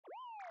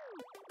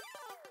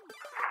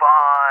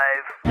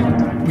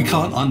5. We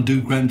can't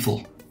undo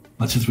Grenfell,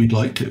 much as we'd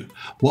like to.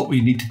 What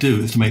we need to do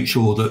is to make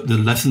sure that the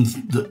lessons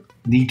that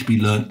need to be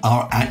learned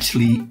are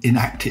actually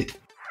enacted.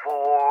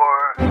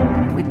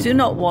 4. We do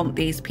not want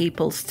these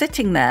people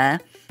sitting there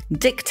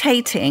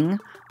dictating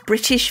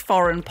British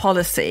foreign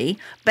policy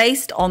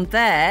based on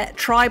their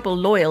tribal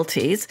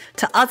loyalties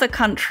to other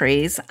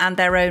countries and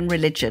their own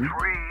religion.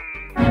 3.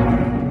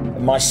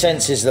 My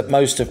sense is that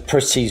most of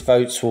Pretty's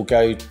votes will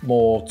go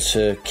more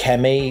to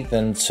Kemi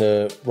than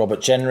to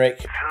Robert Jenrick.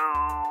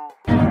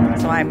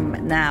 2. So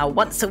I'm now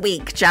once a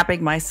week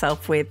jabbing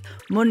myself with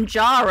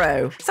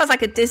Munjaro. Sounds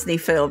like a Disney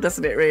film,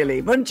 doesn't it,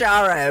 really?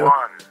 Munjaro.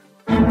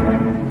 1.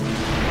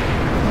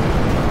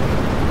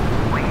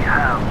 We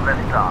have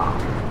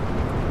liftoff.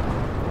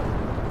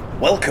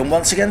 Welcome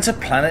once again to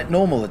Planet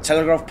Normal, the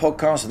Telegraph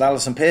podcast with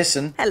Allison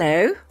Pearson.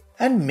 Hello.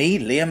 And me,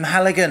 Liam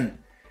Halligan.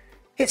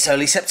 It's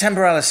early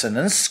September, Allison,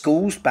 and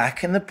school's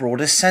back in the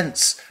broadest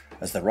sense,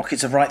 as the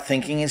rocket of right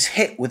thinking is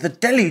hit with a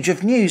deluge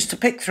of news to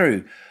pick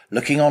through,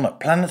 looking on at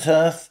planet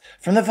Earth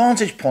from the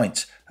vantage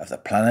point of the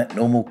Planet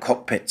Normal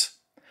cockpit.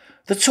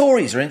 The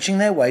Tories are inching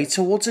their way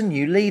towards a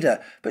new leader,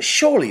 but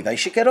surely they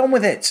should get on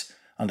with it.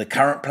 Under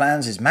current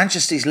plans, His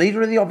Majesty's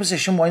Leader of the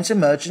Opposition won't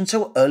emerge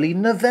until early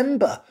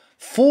November,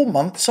 4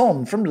 months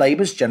on from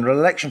Labour's general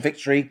election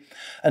victory,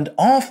 and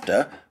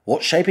after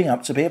what's shaping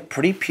up to be a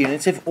pretty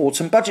punitive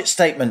autumn budget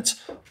statement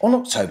on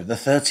October the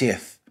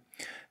 30th.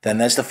 Then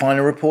there's the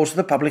final report of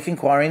the public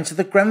inquiry into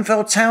the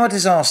Grenfell Tower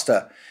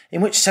disaster, in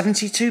which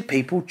 72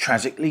 people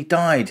tragically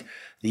died,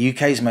 the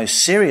UK's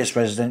most serious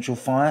residential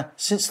fire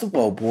since the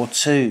World War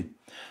II.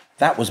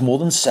 That was more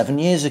than 7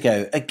 years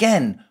ago.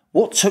 Again,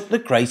 what took the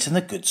great and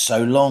the good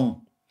so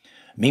long?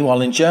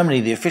 Meanwhile, in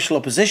Germany, the official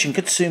opposition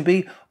could soon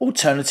be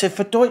Alternative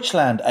for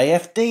Deutschland,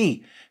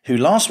 AfD, who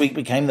last week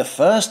became the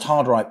first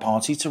hard-right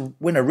party to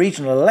win a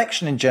regional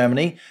election in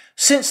Germany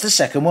since the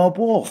Second World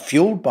War,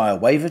 fuelled by a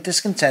wave of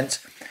discontent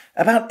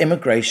about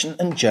immigration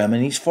and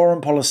Germany's foreign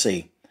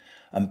policy.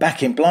 And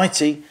back in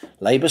Blighty,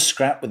 Labour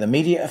scrapped with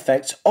immediate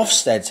effect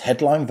Ofsted's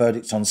headline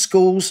verdict on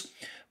schools,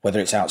 whether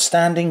it's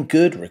outstanding,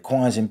 good,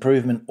 requires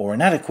improvement or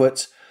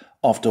inadequate,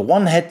 after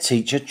one head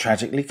teacher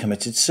tragically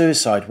committed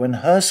suicide when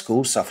her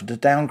school suffered a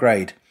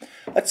downgrade.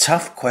 A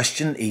tough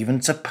question even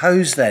to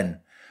pose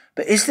then.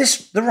 But is this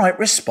the right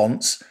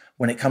response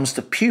when it comes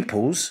to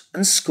pupils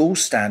and school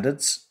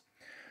standards?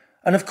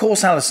 And of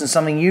course, Allison,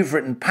 something you've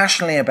written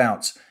passionately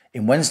about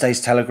in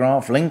Wednesday's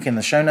Telegraph, link in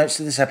the show notes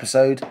to this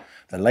episode,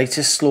 the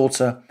latest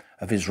slaughter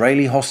of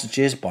Israeli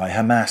hostages by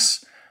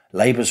Hamas,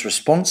 Labour's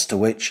response to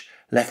which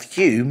left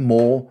you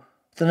more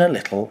than a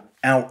little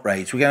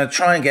outraged. We're going to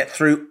try and get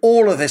through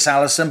all of this,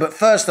 Allison, but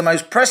first, the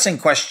most pressing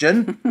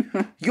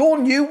question, your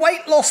new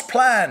weight loss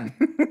plan.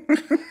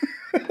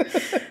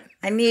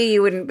 I knew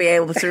you wouldn't be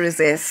able to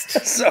resist.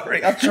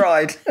 Sorry, I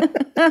tried.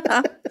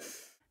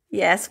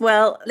 Yes,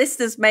 well,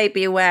 listeners may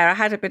be aware I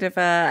had a bit of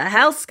a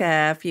health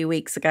scare a few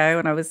weeks ago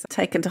when I was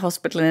taken to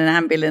hospital in an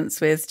ambulance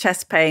with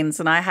chest pains,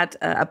 and I had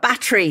a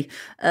battery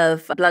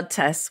of blood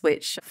tests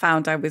which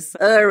found I was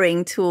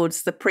erring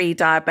towards the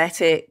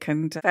pre-diabetic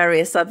and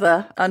various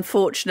other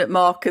unfortunate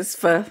markers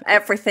for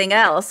everything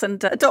else.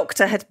 And a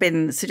doctor had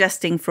been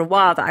suggesting for a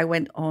while that I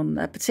went on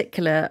a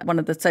particular one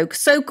of the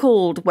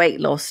so-called weight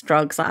loss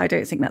drugs. I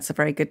don't think that's a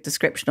very good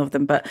description of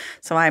them, but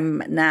so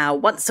I'm now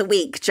once a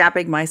week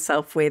jabbing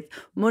myself with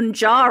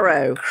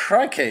Munjaro.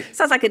 Crikey.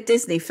 Sounds like a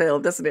Disney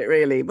film, doesn't it,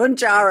 really?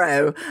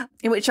 Munjaro,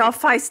 in which our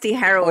feisty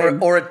heroine...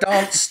 Or a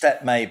dance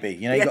step, maybe.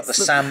 You know, you've got the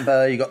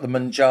samba, you've got the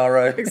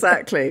Munjaro.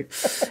 Exactly.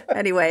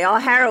 Anyway, our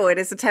heroine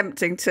is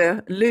attempting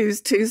to lose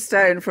 2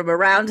 stone from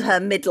around her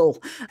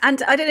middle.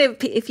 And I don't know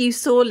if you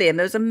saw, Liam,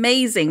 there was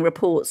amazing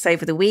reports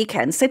over the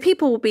weekend. So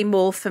people will be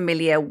more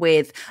familiar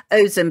with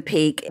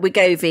Ozempic,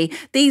 Wegovy.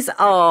 These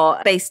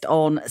are based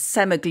on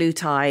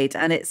semaglutide,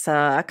 and it's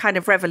a kind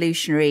of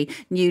revolutionary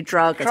new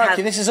drug.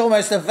 Crikey, this is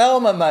almost a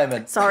Velma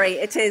moment. Sorry,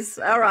 it is.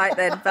 All right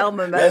then,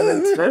 Velma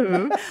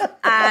moment.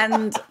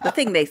 And the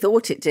thing they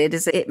thought it did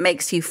is it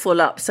makes you full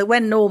up. So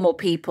when normal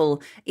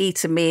people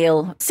eat a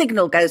meal,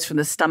 signal goes from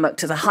the stomach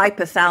to the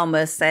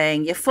hypothalamus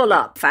saying, you're full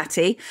up,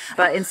 fatty.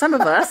 But in some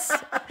of us,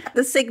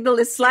 the signal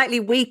is slightly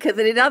weaker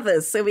than in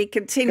others. So we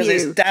continue.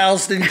 Because it's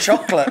doused in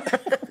chocolate.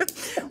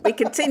 We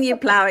continue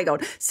ploughing on.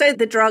 So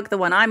the drug, the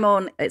one I'm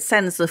on, it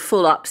sends the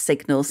full up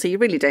signal. So you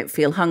really don't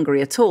feel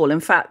hungry at all. In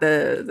fact,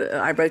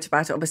 I wrote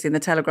about it obviously in the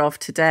Telegraph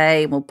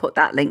today, and we'll put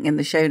that link in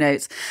the show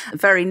notes.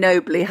 Very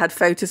nobly had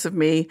photos of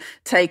me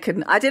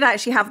taken. I did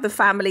actually have the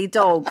family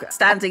dog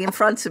standing in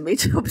front of me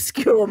to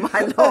obscure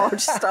my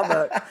large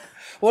stomach.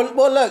 Well,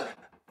 look,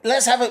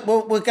 let's have it.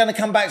 We're going to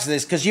come back to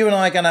this because you and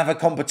I are going to have a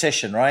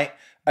competition, right?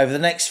 Over the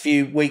next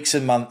few weeks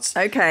and months.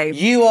 Okay.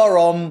 You are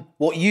on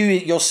what you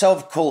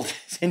yourself called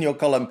in your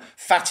column,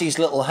 Fatty's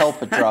Little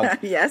Helper drug.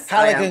 Yes,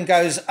 Halligan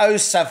goes, oh,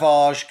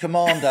 Savage,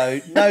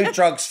 Commando, no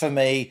drugs for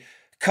me,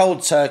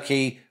 cold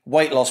turkey,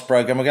 weight loss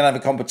program. We're going to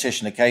have a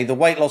competition, okay? The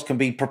weight loss can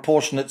be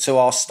proportionate to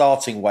our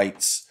starting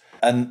weights.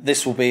 And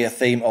this will be a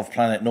theme of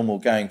Planet Normal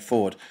going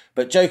forward.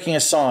 But joking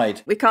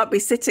aside, we can't be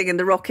sitting in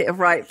the rocket of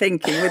right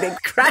thinking with it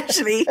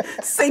gradually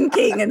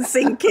sinking and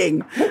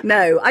sinking.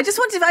 No, I just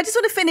want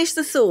to finish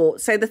the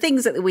thought. So the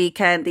things at the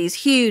weekend, these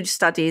huge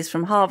studies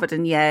from Harvard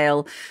and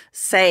Yale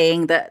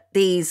saying that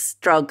these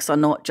drugs are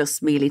not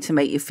just merely to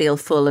make you feel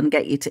full and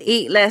get you to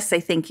eat less.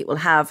 They think it will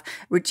have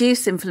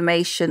reduced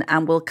inflammation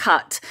and will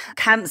cut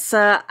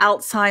cancer,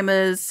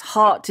 Alzheimer's,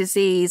 heart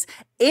disease.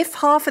 If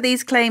half of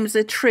these claims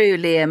are true,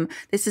 Liam,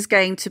 this is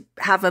going to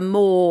have a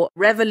more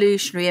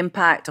revolutionary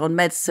impact on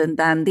medicine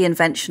than the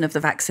invention of the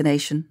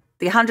vaccination.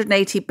 The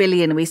 180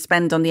 billion we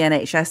spend on the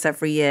NHS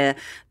every year,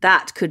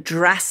 that could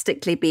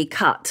drastically be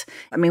cut.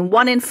 I mean,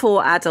 1 in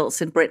 4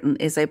 adults in Britain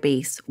is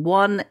obese.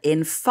 1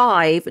 in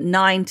 5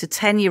 9 to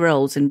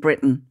 10-year-olds in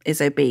Britain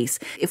is obese.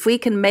 If we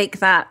can make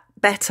that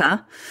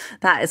better,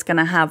 that is going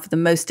to have the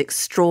most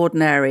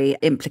extraordinary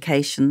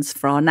implications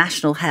for our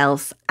national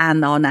health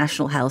and our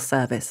National Health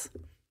Service.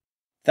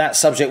 That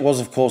subject was,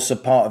 of course, a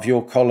part of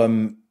your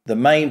column. The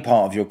main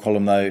part of your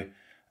column, though,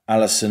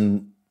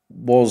 Allison,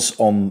 was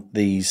on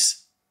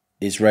these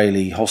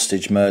Israeli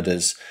hostage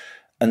murders.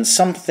 And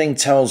something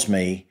tells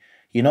me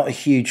you're not a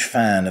huge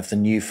fan of the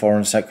new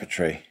Foreign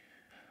Secretary.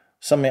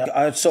 Something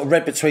I sort of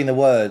read between the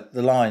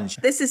lines.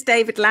 This is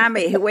David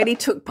Lammy, who, when he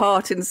took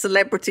part in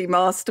Celebrity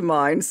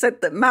Mastermind, said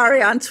that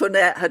Marie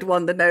Antoinette had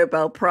won the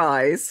Nobel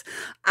Prize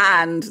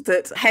and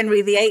that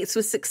Henry VIII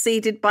was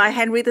succeeded by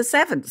Henry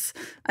VII.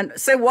 And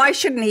so why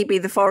shouldn't he be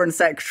the Foreign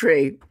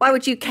Secretary? Why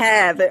would you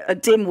care that a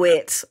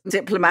dimwit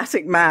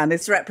diplomatic man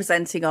is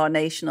representing our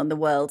nation on the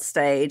world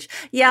stage?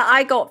 Yeah,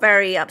 I got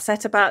very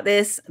upset about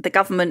this. The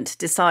government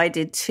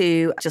decided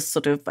to just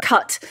sort of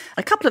cut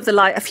a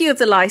few of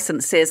the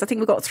licenses. I think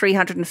we've got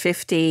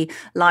 350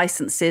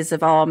 licenses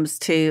of arms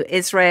to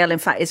Israel. In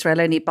fact,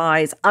 Israel only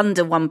buys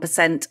under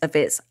 1% of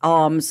its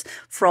arms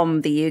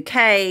from the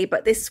UK.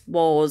 But this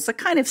was a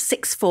kind of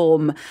sixth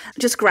form,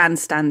 just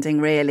grandstanding,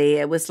 really.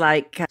 It was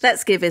like,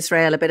 let's give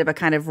Israel a bit of a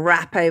kind of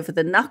rap over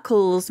the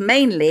knuckles,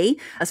 mainly,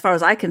 as far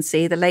as I can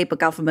see, the Labour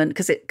government,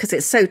 because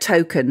it's so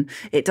token,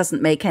 it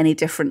doesn't make any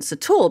difference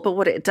at all. But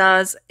what it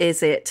does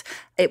is it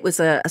was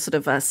a sort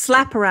of a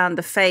slap around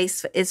the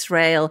face for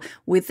Israel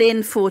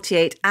within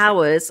 48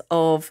 hours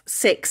of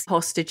 6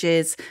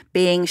 hostages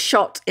being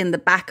shot in the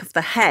back of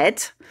the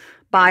head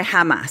by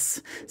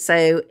Hamas.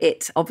 So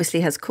it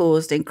obviously has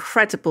caused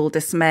incredible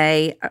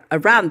dismay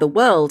around the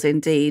world,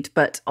 indeed,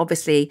 but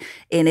obviously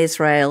in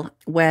Israel,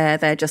 where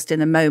they're just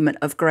in a moment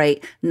of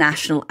great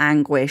national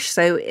anguish.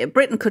 So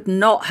Britain could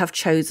not have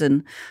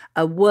chosen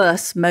a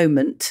worse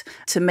moment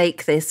to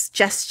make this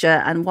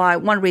gesture. And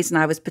one reason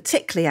I was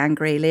particularly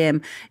angry,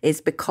 Liam,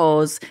 is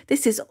because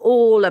this is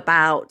all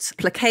about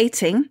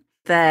placating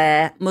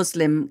their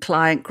Muslim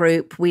client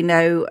group. We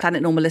know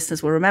Planet Normal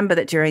listeners will remember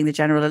that during the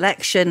general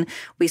election,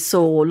 we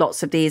saw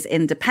lots of these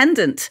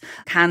independent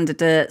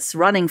candidates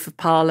running for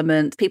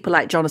parliament. People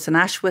like Jonathan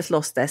Ashworth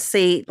lost their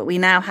seat, but we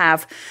now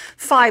have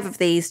 5 of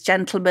these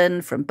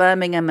gentlemen from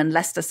Birmingham and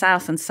Leicester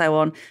South and so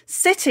on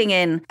sitting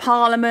in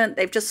parliament.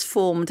 They've just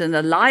formed an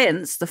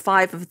alliance, the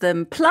 5 of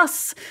them,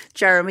 plus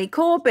Jeremy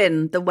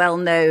Corbyn, the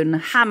well-known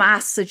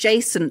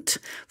Hamas-adjacent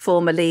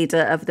former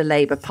leader of the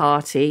Labour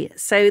Party.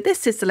 So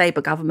this is the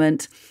Labour government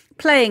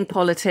playing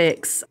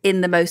politics in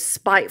the most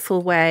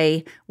spiteful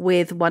way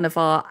with one of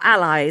our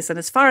allies. And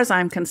as far as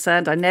I'm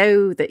concerned, I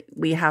know that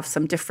we have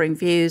some differing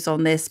views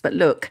on this, but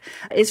look,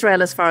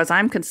 Israel, as far as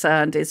I'm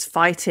concerned, is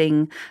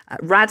fighting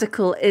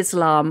radical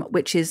Islam,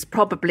 which is the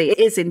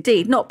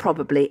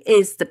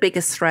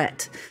biggest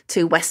threat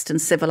to Western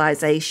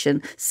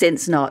civilization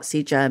since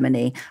Nazi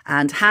Germany.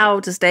 And how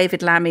does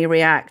David Lammy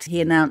react? He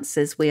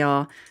announces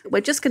we're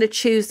just going to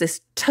choose this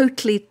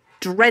totally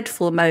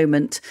dreadful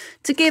moment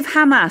to give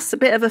Hamas a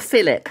bit of a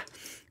fillip,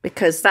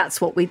 because that's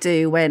what we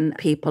do when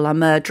people are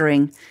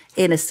murdering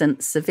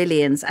innocent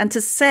civilians. And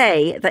to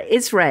say that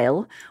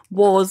Israel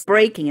was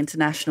breaking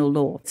international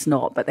law, it's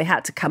not, but they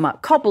had to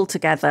cobble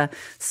together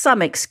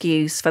some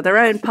excuse for their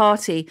own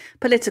party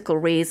political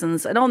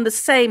reasons. And on the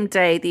same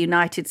day, the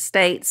United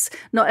States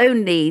not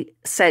only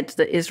said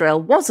that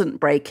Israel wasn't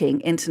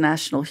breaking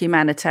international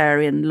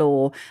humanitarian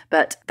law,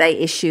 but they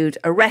issued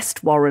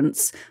arrest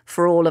warrants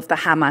for all of the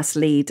Hamas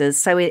leaders.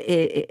 So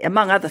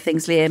among other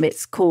things, Liam,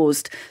 it's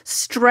caused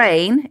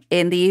strain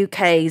in the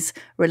UK's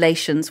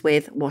relations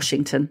with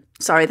Washington.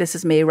 Sorry, this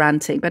is me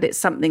ranting, but it's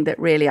something that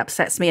really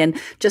upsets me. And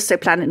just so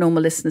Planet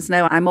Normal listeners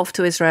know, I'm off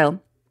to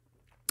Israel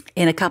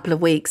in a couple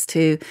of weeks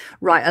to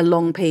write a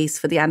long piece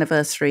for the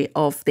anniversary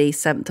of the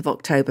 7th of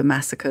October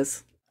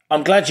massacres.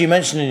 I'm glad you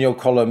mentioned in your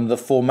column the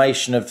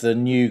formation of the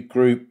new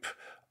group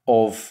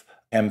of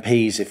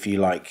MPs, if you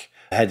like,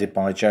 headed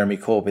by Jeremy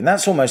Corbyn.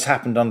 That's almost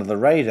happened under the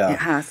radar. It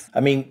has. I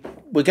mean,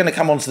 we're going to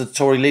come on to the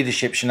Tory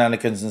leadership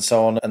shenanigans and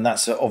so on, and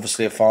that's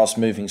obviously a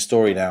fast-moving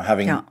story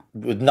now,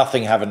 with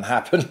nothing having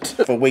happened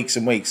for weeks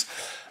and weeks.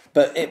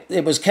 But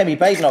it was Kemi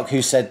Badenoch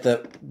who said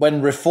that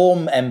when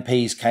Reform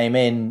MPs came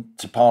in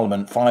to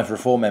Parliament, 5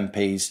 Reform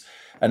MPs,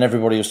 and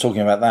everybody was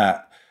talking about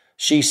that,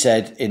 she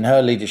said in her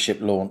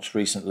leadership launch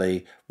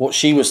recently, what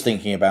she was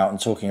thinking about and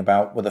talking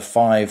about were the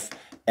 5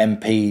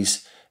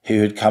 MPs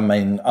who had come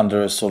in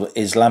under a sort of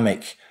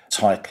Islamic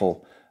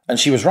title. And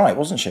she was right,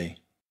 wasn't she?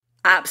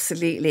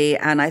 Absolutely.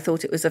 And I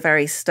thought it was a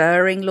very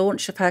stirring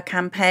launch of her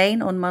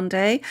campaign on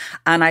Monday.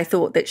 And I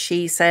thought that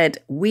she said,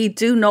 we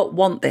do not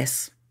want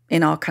this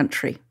in our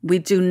country. We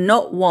do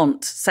not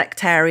want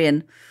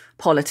sectarian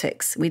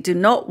politics. We do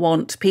not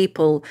want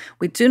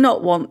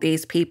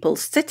these people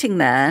sitting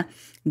there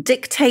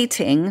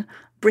dictating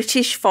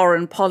British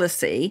foreign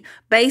policy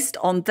based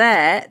on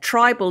their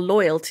tribal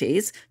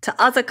loyalties to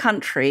other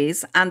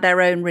countries and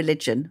their own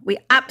religion. We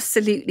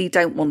absolutely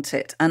don't want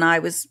it. And I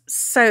was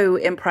so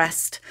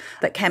impressed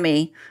that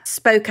Kemi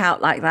spoke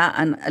out like that.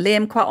 And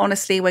Liam, quite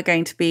honestly,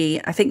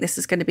 I think this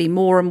is going to be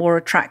more and more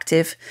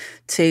attractive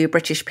to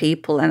British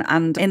people.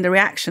 And in the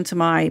reaction to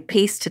my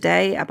piece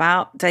today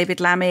about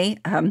David Lammy,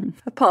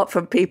 apart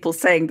from people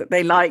saying that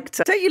they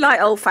don't you like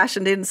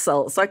old-fashioned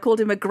insults? I called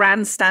him a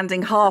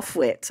grandstanding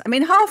half-wit. I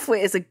mean,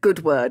 half-wit is a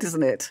good word,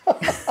 isn't it?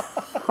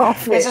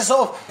 It's a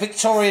sort of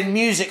Victorian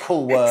music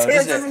hall word,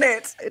 isn't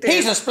it?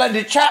 He's a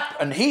splendid chap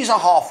and he's a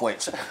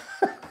half-wit.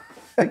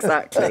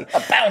 Exactly.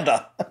 A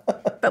bounder.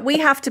 But we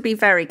have to be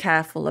very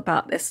careful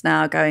about this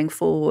now going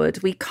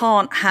forward. We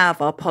can't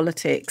have our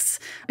politics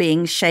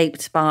being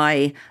shaped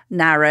by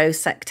narrow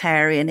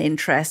sectarian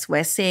interests.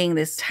 We're seeing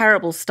this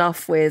terrible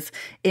stuff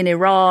in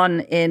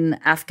Iran, in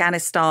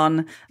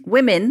Afghanistan.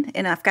 Women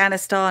in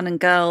Afghanistan and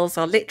girls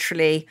are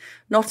literally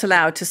not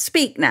allowed to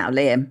speak now,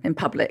 Liam, in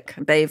public.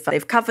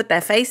 They've covered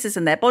their faces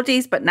and their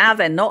bodies, but now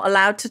they're not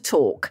allowed to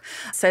talk.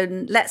 So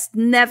let's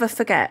never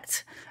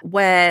forget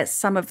where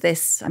some of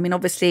this, I mean,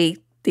 obviously,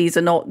 these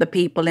are not the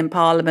people in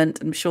Parliament.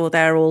 I'm sure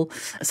they're all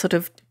sort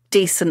of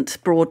decent,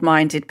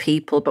 broad-minded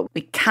people, but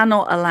we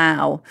cannot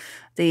allow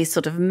these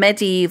sort of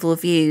medieval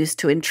views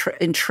to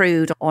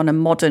intrude on a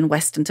modern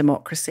Western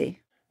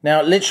democracy.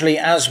 Now, literally,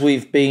 as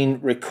we've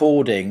been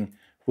recording,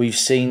 we've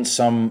seen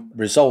some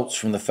results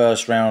from the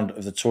first round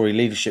of the Tory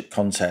leadership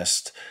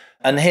contest.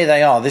 And here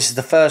they are. This is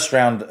the first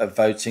round of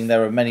voting.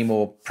 There are many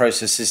more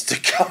processes to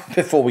come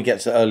before we get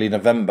to early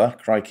November.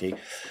 Crikey.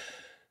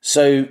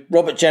 So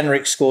Robert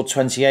Jenrick scored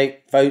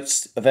 28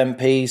 votes of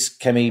MPs,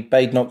 Kemi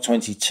Badenoch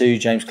 22,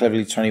 James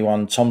Cleverly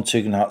 21, Tom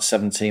Tugendhat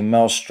 17,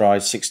 Mel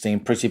Stride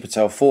 16, Priti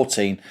Patel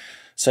 14.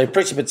 So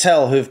Priti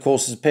Patel, who of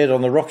course has appeared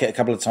on the rocket a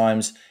couple of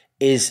times,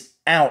 is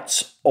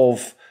out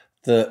of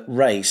the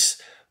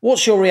race.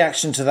 What's your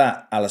reaction to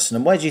that, Allison?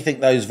 And where do you think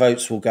those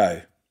votes will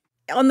go?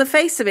 On the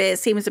face of it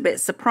seems a bit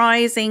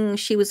surprising.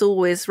 She was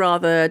always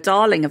rather a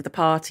darling of the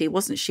party,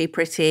 wasn't she,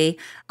 Priti?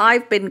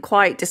 I've been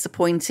quite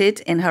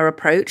disappointed in her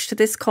approach to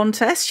this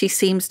contest. She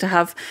seems to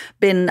have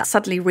been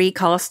suddenly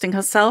recasting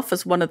herself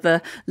as one of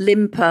the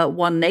limper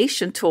One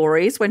Nation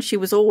Tories when she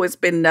was always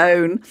been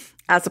known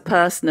as a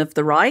person of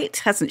the right,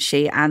 hasn't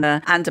she, and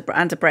a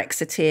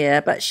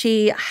Brexiteer. But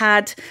she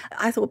had,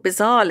 I thought,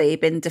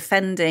 bizarrely been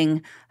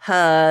defending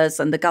hers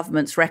and the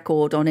government's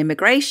record on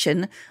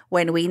immigration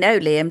when we know,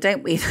 Liam,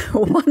 don't we,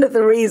 one of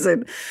the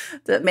reasons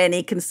that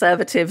many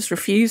Conservatives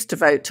refused to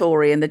vote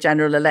Tory in the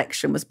general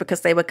election was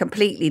because they were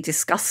completely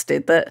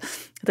disgusted that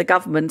the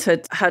government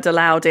had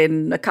allowed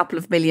in a couple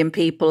of million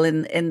people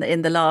in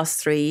the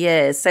last 3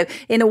 years. So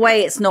in a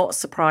way, it's not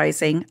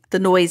surprising. The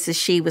noises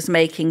she was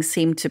making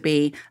seemed to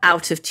be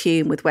out of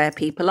tune with where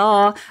people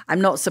are.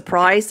 I'm not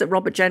surprised that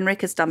Robert Jenrick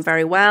has done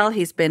very well.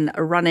 He's been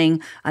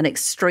running an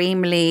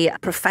extremely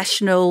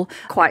professional,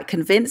 quite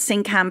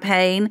convincing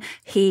campaign.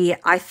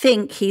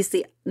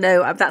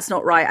 No, that's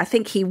not right. I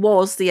think he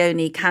was the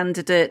only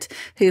candidate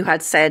who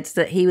had said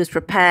that he was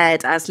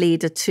prepared as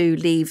leader to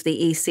leave the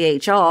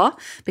ECHR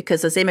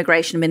because as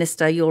immigration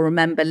minister, you'll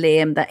remember,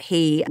 Liam, that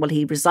he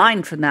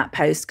resigned from that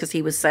post because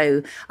he was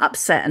so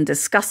upset and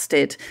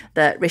disgusted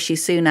that Rishi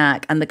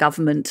Sunak and the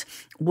government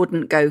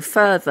wouldn't go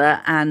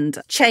further and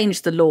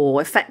change the law,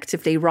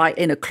 effectively write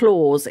in a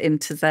clause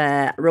into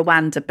their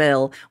Rwanda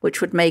bill,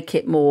 which would make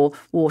it more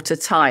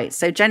watertight.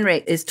 So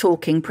Jenrick is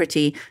talking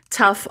pretty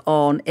tough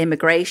on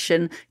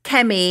immigration.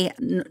 Kemi,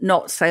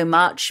 not so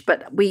much,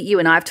 but you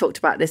and I have talked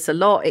about this a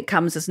lot. It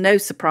comes as no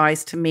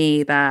surprise to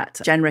me that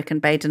Jenrick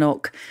and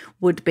Badenoch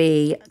would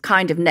be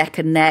kind of neck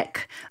and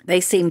neck.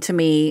 They seem to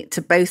me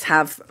to both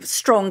have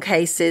strong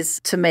cases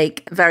to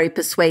make very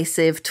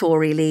persuasive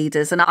Tory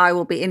leaders. And I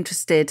will be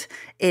interested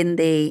in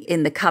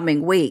the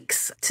coming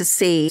weeks to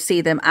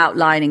see them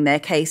outlining their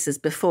cases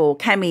before.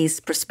 Kemi's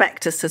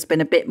prospectus has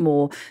been a bit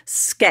more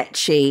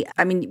sketchy.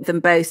 I mean, them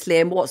both,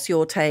 Liam, what's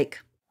your take?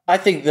 I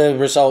think the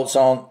results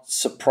aren't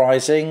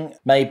surprising.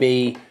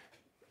 Maybe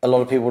a lot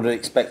of people would have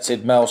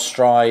expected Mel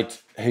Stride,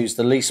 who's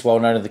the least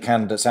well-known of the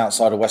candidates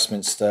outside of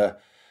Westminster,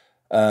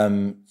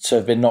 to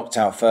have been knocked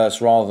out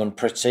first rather than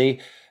Priti.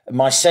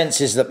 My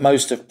sense is that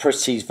most of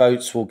Priti's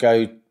votes will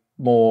go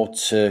more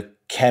to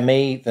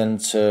Kemi than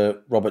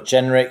to Robert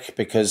Jenrick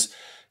because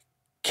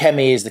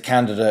Kemi is the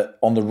candidate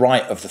on the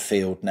right of the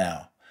field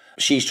now.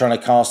 She's trying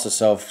to cast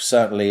herself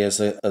certainly as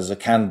a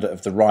candidate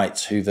of the right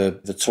who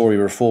the Tory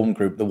reform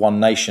group, the One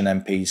Nation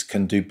MPs,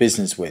 can do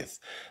business with.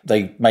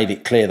 They made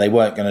it clear they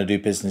weren't going to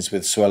do business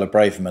with Suella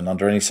Braverman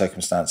under any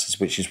circumstances,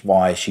 which is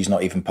why she's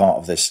not even part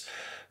of this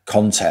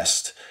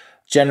contest.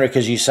 Jenrick,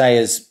 as you say,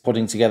 is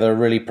putting together a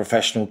really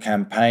professional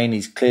campaign.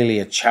 He's clearly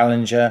a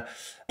challenger.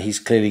 He's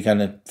clearly going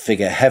to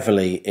figure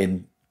heavily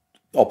in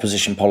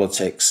opposition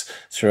politics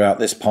throughout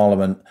this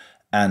parliament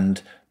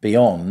and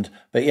beyond.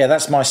 But yeah,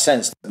 that's my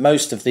sense.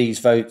 Most of these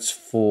votes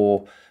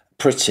for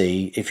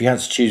Pretty, if you had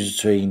to choose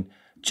between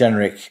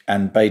Jenrick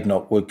and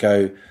Badenoch, would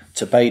go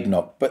to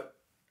Badenoch. But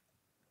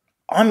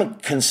I'm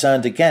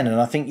concerned again,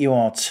 and I think you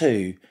are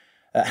too,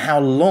 at how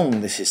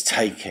long this is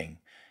taking.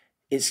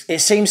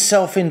 It seems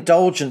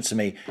self-indulgent to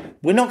me.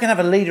 We're not going to have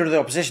a leader of the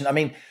opposition. I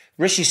mean,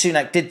 Rishi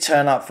Sunak did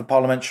turn up for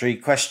parliamentary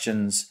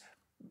questions,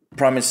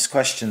 Prime Minister's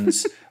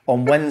questions,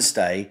 on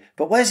Wednesday,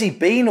 but where's he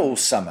been all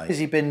summer? Has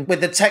he been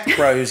with the tech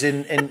bros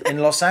in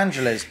Los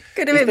Angeles?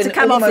 Good of him to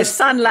come off his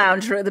sun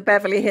lounger at the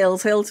Beverly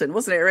Hills Hilton,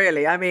 wasn't it,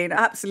 really? I mean,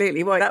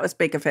 absolutely. Boy, that was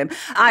big of him.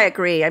 I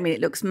agree. I mean, it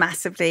looks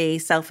massively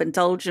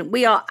self-indulgent.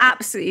 We are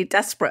absolutely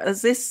desperate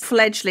as this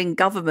fledgling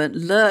government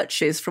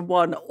lurches from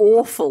one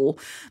awful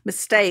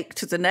mistake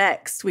to the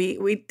next.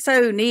 We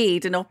so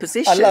need an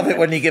opposition. I love it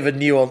when you give a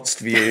nuanced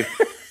view.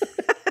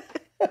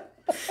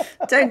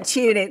 Don't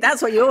tune in.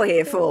 That's what you're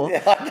here for.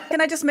 Yeah. Can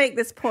I just make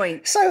this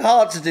point? So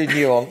hard to do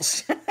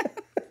nuance.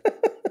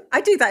 I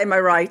do that in my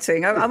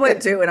writing. I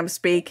won't do it when I'm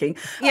speaking.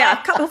 Yeah,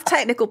 a couple of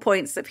technical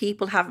points that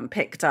people haven't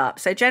picked up.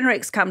 So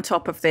Jenrick's come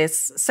top of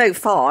this so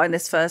far in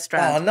this first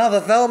round. Oh,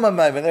 another Velma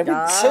moment. There have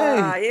been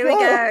two. Here we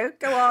go.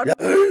 Go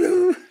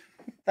on.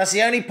 That's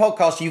the only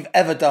podcast you've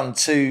ever done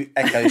two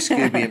Echo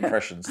Scooby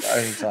impressions. The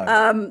only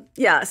time.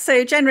 Yeah,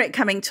 so Jenrick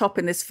coming top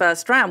in this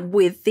first round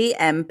with the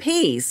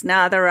MPs.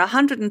 Now, there are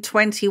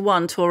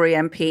 121 Tory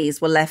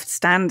MPs were left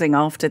standing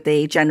after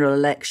the general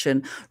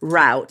election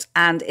rout.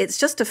 And it's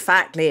just a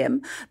fact,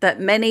 Liam,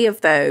 that many of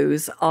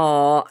those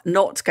are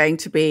not going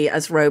to be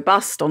as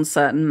robust on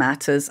certain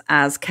matters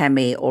as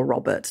Kemi or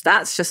Robert.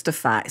 That's just a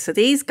fact. So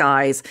these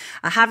guys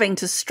are having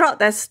to strut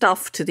their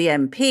stuff to the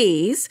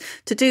MPs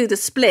to do the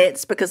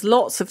splits because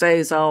lots of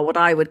those are what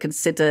I would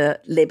consider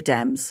Lib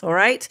Dems, all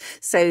right?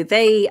 So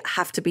they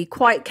have to be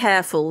quite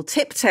careful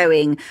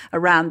tiptoeing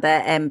around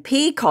their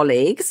MP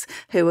colleagues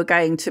who are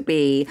going to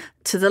be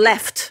to the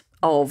left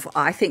of,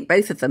 I think,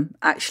 both of them,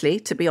 actually,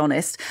 to be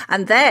honest.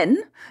 And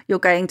then you're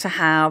going to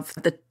have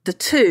the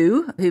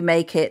two who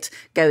make it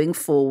going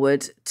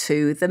forward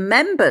to the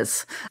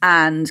members.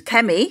 And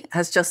Kemi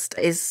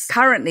is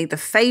currently the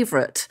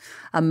favourite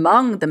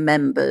among the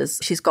members.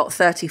 She's got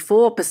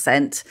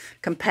 34%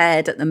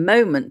 compared at the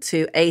moment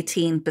to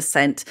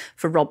 18%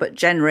 for Robert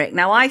Jenrick.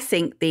 Now, I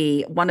think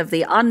one of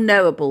the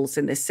unknowables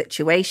in this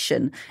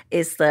situation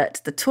is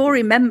that the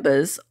Tory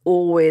members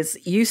always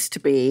used to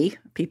be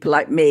people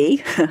like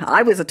me.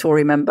 I was a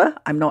Tory member.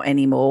 I'm not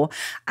anymore.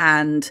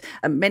 And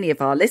many of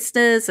our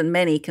listeners and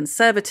many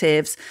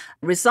Conservatives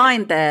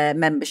resigned their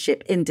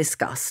membership in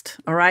disgust,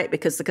 all right?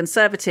 Because the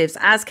Conservatives,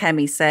 as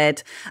Kemi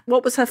said,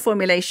 what was her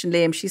formulation,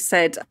 Liam? She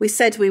said, we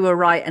said we were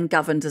right and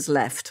governed as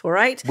left, all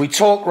right? We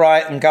talk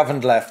right and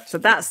governed left. So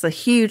that's the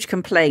huge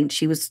complaint.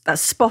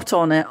 That's spot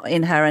on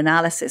in her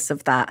analysis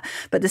of that.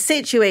 But the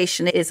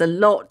situation is a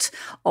lot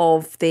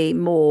of the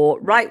more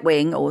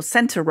right-wing or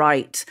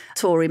centre-right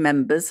Tory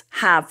members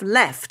have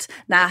left.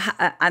 Now,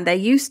 and there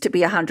used to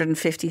be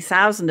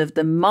 150,000 of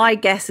them. My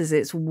guess is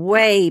it's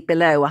way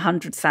below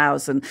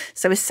 100,000.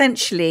 So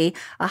essentially,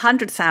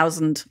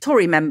 100,000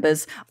 Tory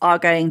members are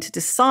going to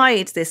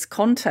decide this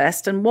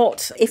contest. And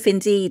what, if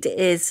indeed it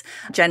is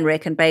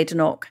Jenrick and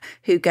Badenoch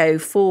who go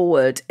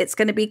forward, it's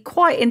going to be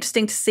quite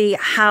interesting to see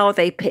how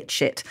they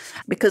pitch it.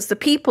 Because the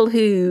people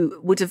who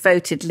would have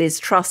voted Liz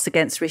Truss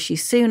against Rishi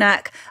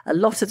Sunak, a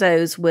lot of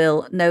those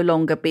will no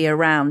longer be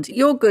around.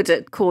 You're good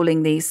at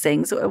calling these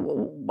things.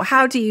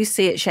 How do you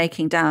see it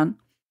shaking down?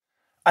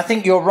 I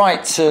think you're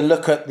right to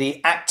look at the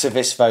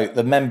activist vote,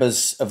 the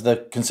members of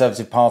the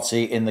Conservative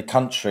Party in the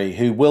country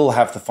who will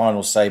have the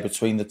final say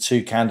between the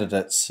two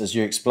candidates, as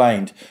you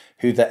explained,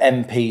 who the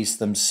MPs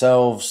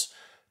themselves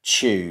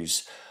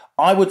choose.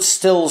 I would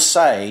still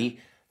say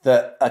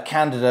that a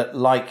candidate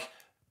like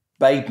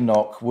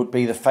Badenoch would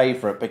be the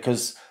favourite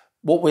because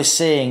what we're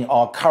seeing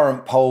are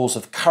current polls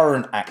of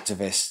current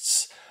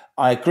activists.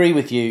 I agree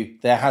with you,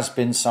 there has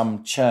been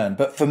some churn.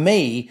 But for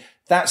me,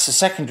 that's a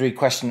secondary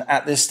question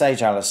at this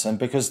stage, Allison,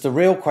 because the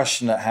real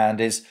question at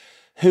hand is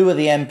who are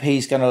the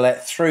MPs going to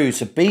let through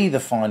to be the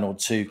final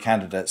two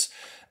candidates?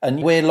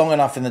 And we're long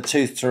enough in the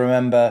tooth to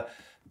remember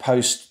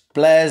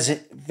post-Blair's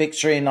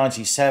victory in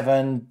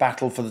 97,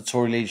 battle for the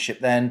Tory leadership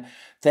then,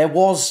 there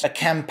was a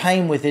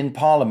campaign within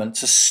Parliament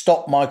to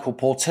stop Michael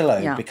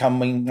Portillo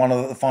becoming one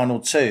of the final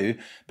two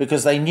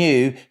because they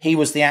knew he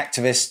was the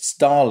activists'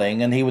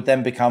 darling and he would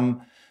then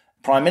become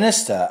Prime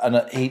Minister. And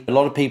a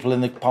lot of people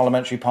in the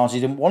parliamentary party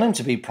didn't want him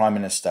to be Prime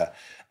Minister.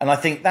 And I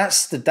think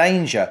that's the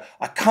danger.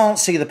 I can't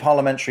see the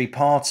parliamentary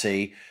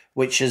party,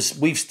 which as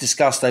we've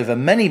discussed over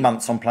many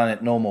months on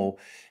Planet Normal,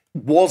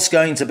 was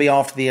going to be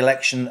after the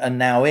election and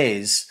now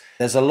is,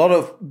 there's a lot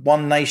of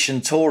One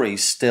Nation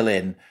Tories still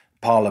in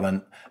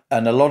Parliament,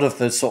 and a lot of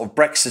the sort of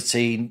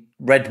Brexity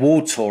red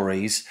wall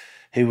Tories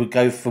who would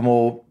go for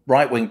more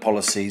right-wing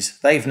policies,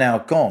 they've now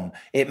gone.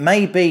 It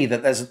may be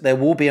that there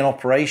will be an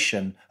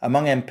operation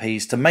among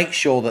MPs to make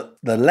sure that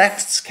the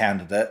left's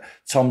candidate,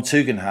 Tom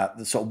Tugendhat,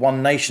 the sort of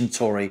One Nation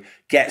Tory,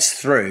 gets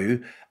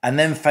through and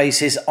then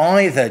faces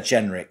either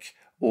Jenrick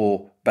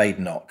or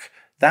Badenoch.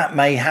 That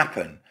may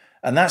happen.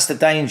 And that's the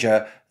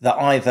danger, that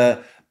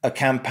either a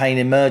campaign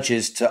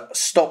emerges to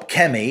stop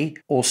Kemi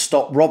or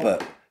stop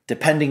Robert,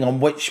 depending on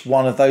which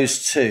one of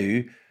those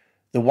two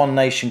the One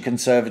Nation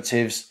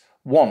Conservatives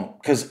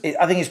want. Because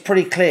I think it's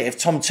pretty clear, if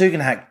Tom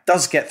Tugendhat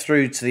does get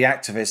through to the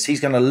activists, he's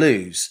going to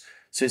lose.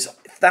 So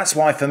that's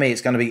why, for me,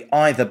 it's going to be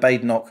either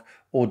Badenoch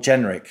or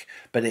Jenrick.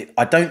 But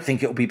I don't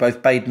think it will be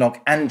both Badenoch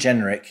and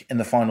Jenrick in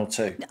the final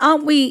two.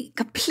 Aren't we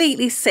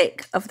completely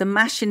sick of the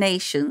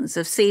machinations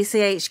of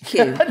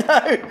CCHQ?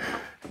 No.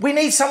 We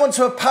need someone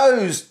to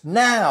oppose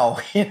now,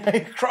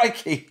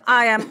 crikey.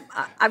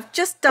 I've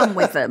just done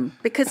with them,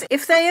 because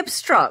if they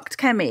obstruct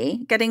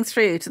Kemi getting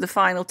through to the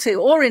final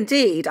two, or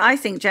indeed, I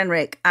think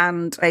Jenrick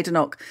and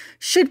Badenoch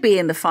should be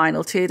in the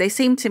final two. They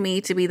seem to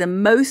me to be the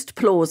most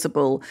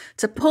plausible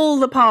to pull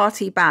the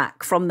party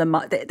back from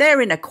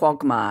they're in a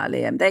quagmire,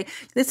 Liam.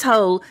 This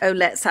whole,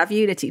 let's have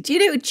unity. Do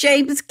you know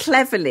James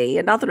Cleverly,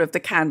 another of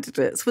the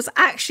candidates, was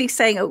actually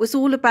saying it was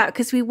all about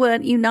because we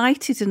weren't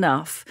united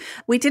enough.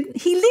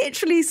 He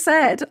literally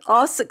said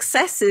our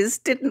successes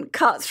didn't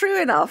cut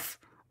through enough.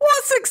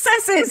 What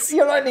successes?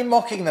 You're only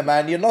mocking the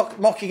man. You're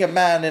not mocking a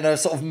man in a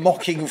sort of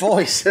mocking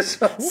voice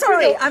as well.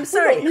 I'm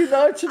sorry. We're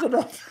not united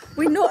enough.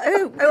 We're not.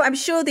 I'm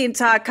sure the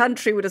entire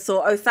country would have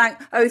thought,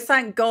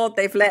 thank God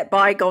they've let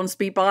bygones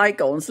be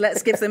bygones.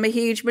 Let's give them a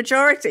huge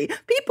majority.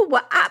 People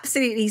were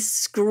absolutely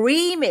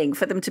screaming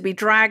for them to be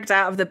dragged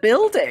out of the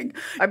building.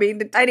 I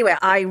mean, anyway,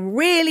 I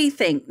really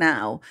think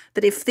now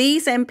that if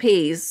these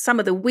MPs, some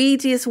of the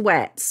weediest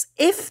wets,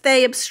 if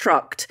they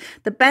obstruct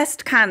the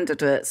best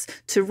candidates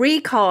to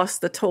recast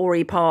the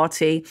Tory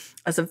party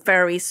as a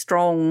very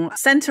strong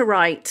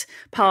centre-right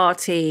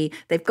party,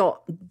 they've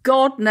got,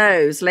 God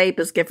knows,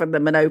 Labour's given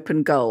them an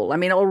open goal. I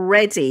mean,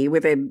 already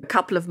within a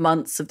couple of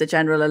months of the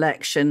general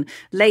election,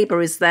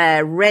 Labour is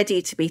there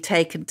ready to be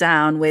taken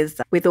down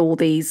with all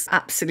these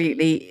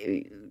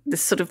absolutely...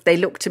 they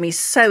look to me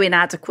so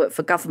inadequate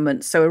for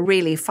government. So a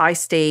really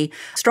feisty,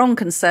 strong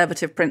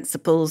conservative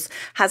principles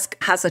has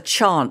a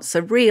chance,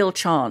 a real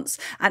chance.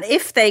 And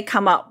if they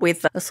come up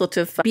with a sort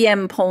of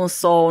bien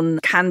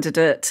pensant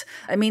candidate,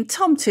 I mean,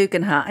 Tom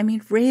Tugendhat, I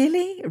mean,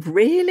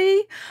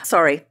 really?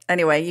 Sorry.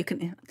 Anyway,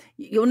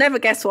 you'll never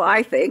guess what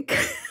I think.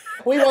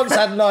 We once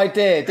had an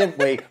idea, didn't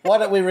we? Why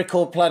don't we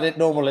record Planet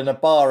Normal in a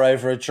bar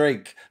over a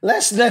drink?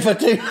 Let's never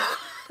do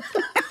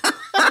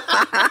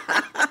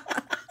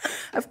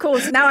Of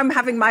course, now I'm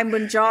having my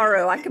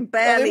Manjaro. I can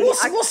barely...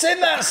 What's in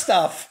that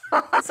stuff?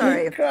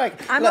 Sorry.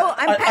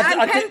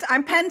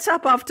 I'm pent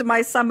up after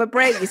my summer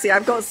break, you see.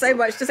 I've got so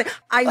much to say.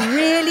 I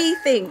really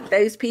think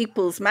those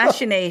people's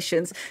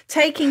machinations,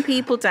 taking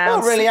people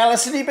down... Oh, really,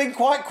 Allison, you've been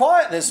quite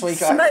quiet this week,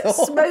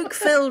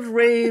 Smoke-filled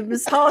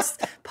rooms,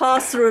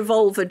 past the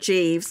revolver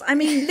Jeeves. I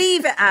mean,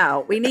 leave it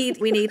out. We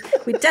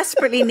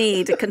desperately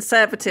need a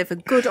Conservative, a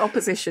good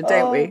opposition,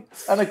 don't we?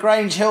 And a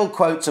Grange Hill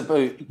quote to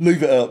boot.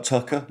 Leave it out,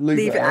 Tucker.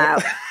 Leave it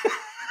out.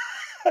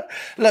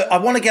 Look, I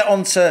want to get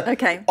on to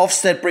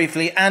Ofsted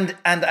briefly and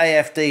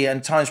AFD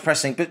and Times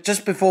Pressing. But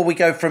just before we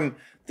go from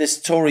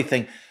this Tory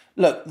thing,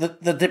 look,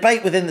 the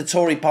debate within the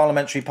Tory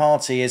parliamentary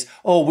party is,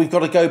 we've got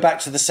to go back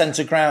to the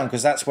centre ground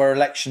because that's where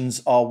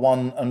elections are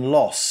won and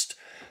lost.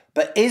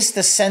 But is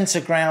the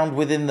centre ground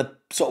within the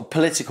sort of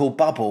political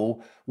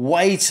bubble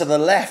way to the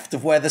left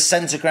of where the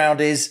centre ground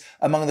is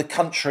among the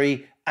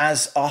country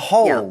as a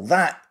whole? Yeah.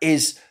 That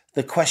is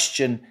the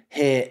question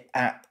here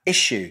at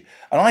issue.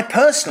 And I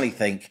personally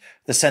think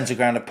the centre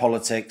ground of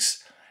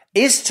politics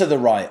is to the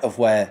right of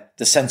where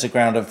the centre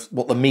ground of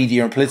what the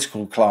media and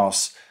political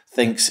class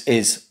thinks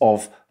is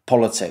of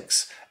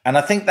politics. And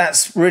I think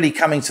that's really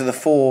coming to the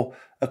fore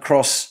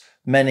across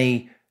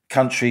many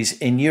countries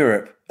in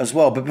Europe as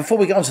well. But before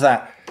we get on to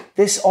that,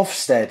 this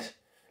Ofsted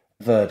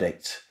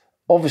verdict,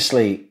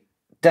 obviously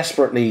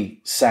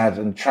desperately sad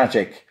and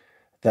tragic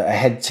that a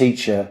head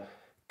teacher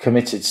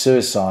committed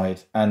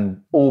suicide,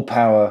 and all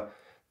power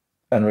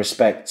and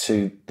respect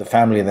to the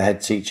family of the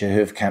head teacher who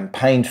have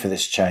campaigned for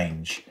this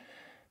change.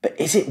 But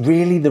is it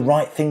really the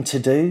right thing to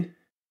do?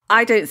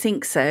 I don't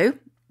think so.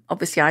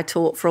 Obviously, I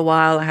taught for a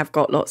while. I have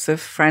got lots of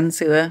friends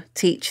who are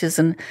teachers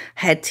and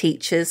head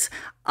teachers.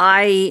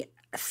 I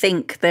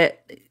think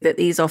that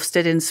these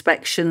Ofsted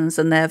inspections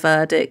and their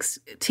verdicts,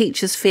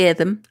 teachers fear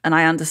them, and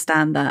I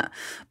understand that.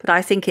 But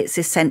I think it's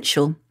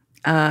essential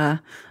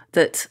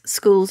that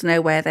schools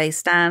know where they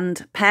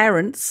stand.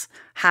 Parents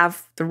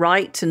have the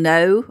right to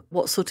know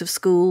what sort of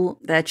school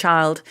their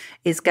child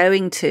is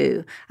going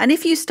to. And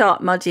if you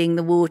start muddying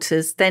the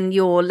waters, then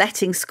you're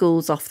letting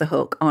schools off the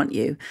hook, aren't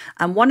you?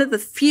 And one of the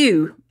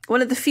few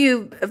One of the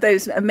few of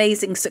those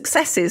amazing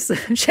successes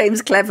that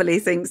James cleverly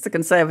thinks the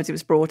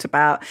Conservatives brought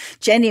about,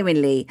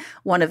 genuinely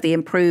one of the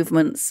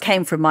improvements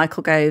came from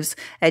Michael Gove's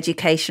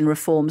education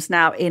reforms.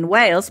 Now, in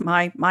Wales,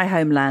 my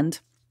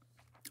homeland,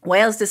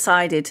 Wales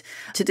decided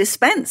to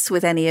dispense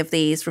with any of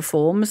these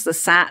reforms, the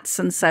SATs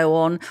and so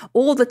on,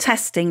 all the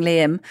testing,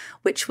 Liam,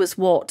 which was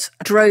what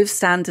drove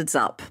standards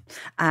up.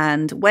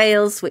 And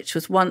Wales, which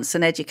was once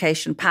an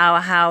education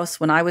powerhouse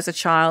when I was a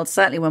child,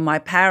 certainly when my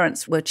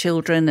parents were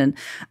children, and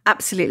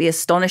absolutely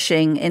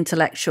astonishing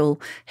intellectual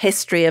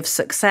history of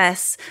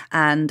success.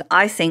 And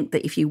I think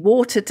that if you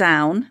water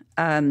down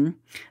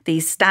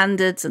these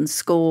standards and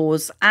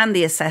scores and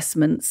the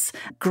assessments,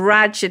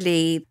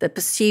 gradually the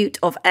pursuit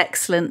of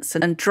excellence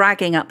and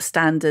dragging up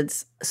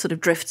standards sort of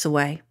drifts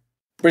away.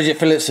 Bridget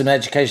Phillipson,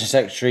 Education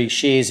Secretary,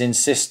 she is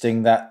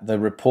insisting that the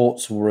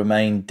reports will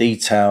remain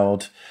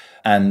detailed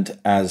and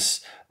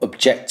as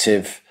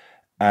objective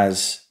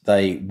as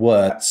they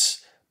were.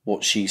 That's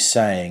what she's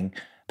saying.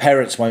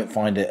 Parents won't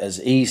find it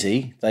as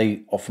easy.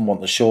 They often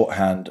want the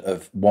shorthand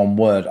of one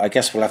word. I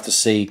guess we'll have to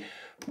see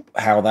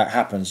how that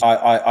happens.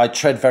 I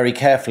tread very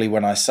carefully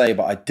when I say,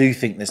 but I do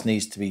think this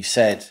needs to be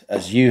said,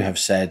 as you have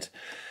said.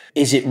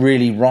 Is it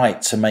really right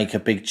to make a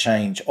big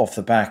change off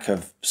the back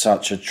of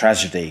such a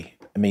tragedy?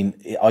 I mean,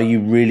 are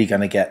you really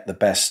going to get the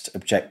best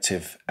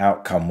objective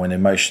outcome when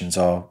emotions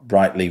are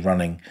rightly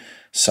running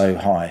so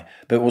high?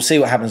 But we'll see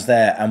what happens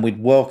there. And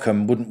we'd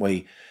welcome, wouldn't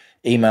we,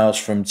 emails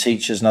from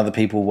teachers and other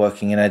people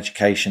working in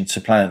education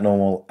to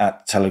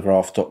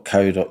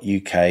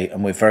planetnormal@telegraph.co.uk.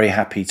 And we're very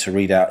happy to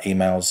read out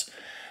emails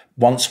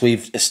once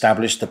we've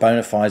established the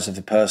bona fides of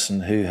the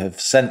person who have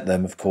sent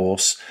them, of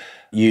course,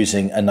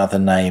 using another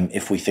name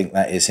if we think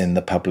that is in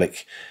the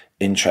public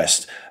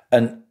interest.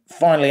 And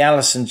finally,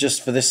 Allison,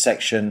 just for this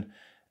section,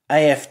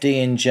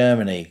 AfD in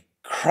Germany.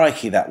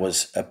 Crikey, that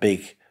was a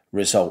big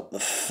result. The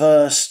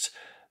first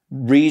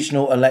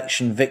regional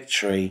election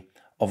victory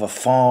of a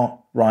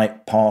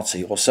far-right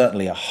party, or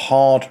certainly a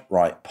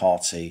hard-right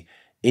party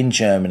in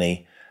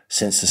Germany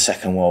since the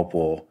Second World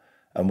War.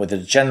 And with a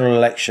general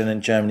election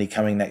in Germany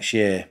coming next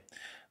year,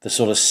 the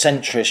sort of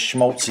centrist,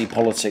 schmaltzy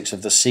politics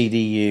of the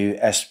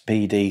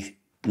CDU-SPD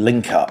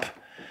link-up,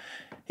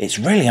 it's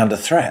really under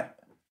threat.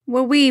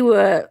 Well, we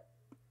were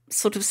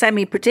sort of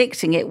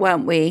semi-predicting it,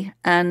 weren't we?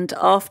 And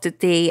after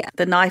the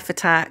knife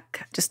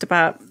attack just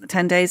about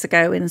 10 days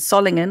ago in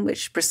Solingen,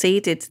 which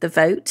preceded the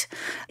vote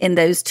in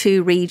those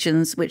two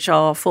regions, which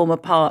are former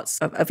parts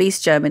of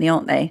East Germany,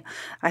 aren't they?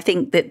 I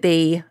think that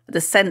the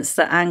sense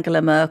that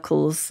Angela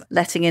Merkel's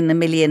letting in 1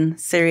 million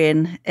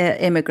Syrian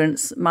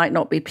immigrants might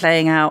not be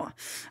playing out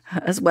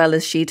as well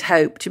as she'd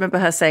hoped. Do you remember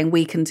her saying,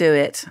 "We can do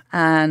it"?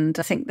 And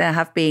I think there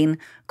have been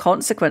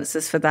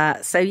consequences for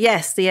that. So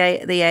yes, the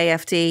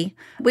AfD,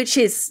 which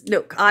is,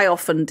 look, I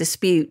often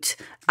dispute.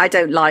 I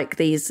don't like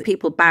these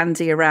people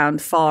bandy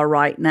around far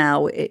right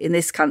now in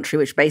this country,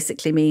 which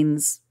basically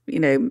means, you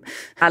know,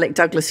 Alec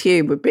Douglas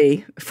Hume would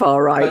be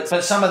far right.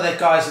 But some of the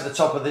guys at the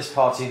top of this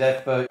party,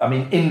 they're for,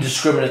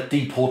 indiscriminate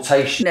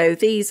deportation. No,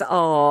 these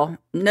are,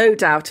 no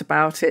doubt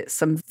about it,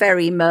 some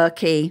very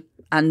murky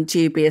and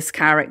dubious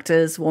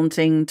characters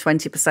wanting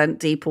 20%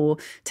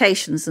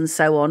 deportations and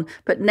so on.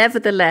 But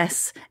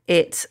nevertheless,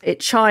 it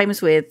chimes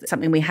with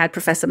something we had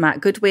Professor Matt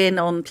Goodwin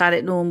on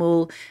Planet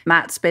Normal.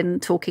 Matt's been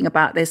talking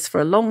about this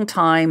for a long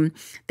time.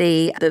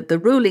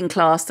 The ruling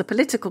class, the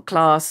political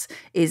class,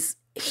 is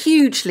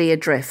hugely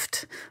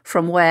adrift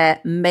from where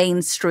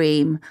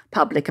mainstream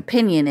public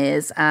opinion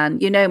is.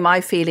 And you know my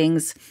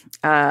feelings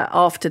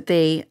after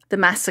the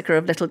massacre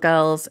of little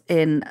girls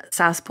in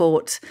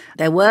Southport.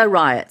 There were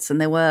riots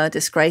and there were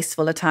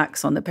disgraceful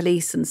attacks on the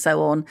police and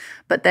so on,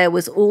 but there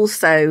was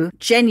also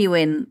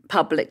genuine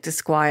public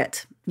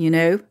disquiet, you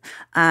know,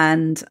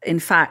 and in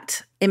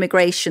fact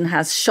immigration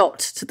has shot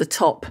to the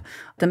top,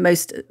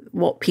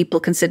 what people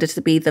consider to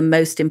be the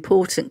most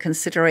important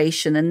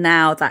consideration. And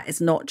now that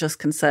is not just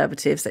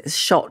Conservatives, it is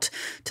shot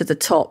to the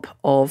top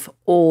of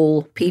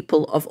all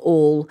people of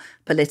all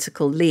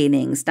political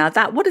leanings. Now,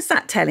 what is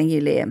that telling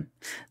you, Liam?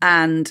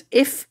 And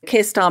if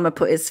Keir Starmer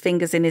put his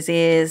fingers in his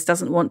ears,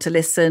 doesn't want to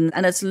listen,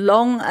 and as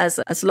long as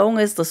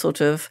the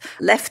sort of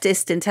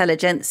leftist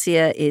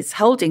intelligentsia is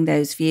holding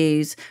those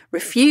views,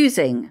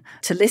 refusing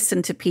to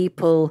listen to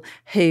people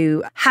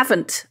who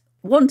haven't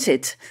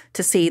wanted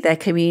to see their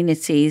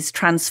communities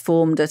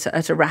transformed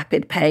at a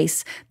rapid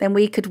pace, then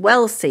we could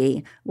well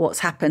see what's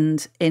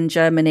happened in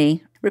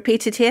Germany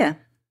repeated here.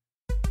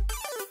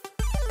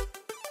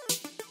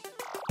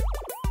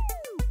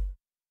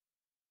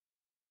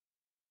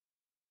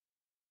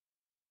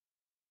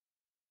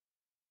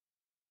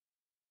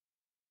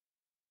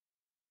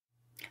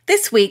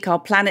 This week, our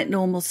Planet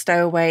Normal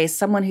stowaway is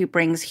someone who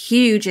brings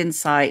huge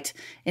insight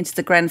into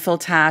the Grenfell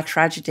Tower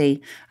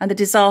tragedy and the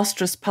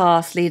disastrous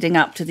path leading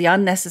up to the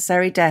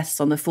unnecessary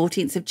deaths on the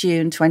 14th of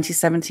June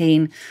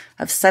 2017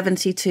 of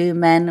 72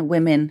 men and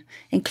women,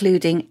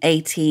 including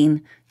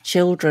 18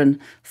 children,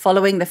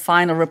 following the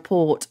final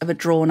report of a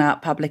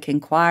drawn-out public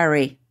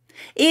inquiry.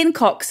 Iain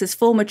Cox is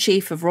former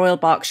Chief of Royal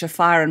Berkshire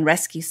Fire and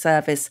Rescue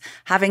Service,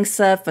 having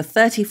served for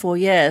 34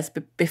 years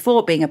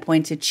before being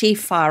appointed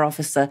Chief Fire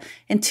Officer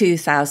in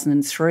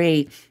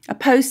 2003, a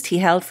post he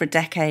held for a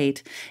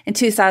decade. In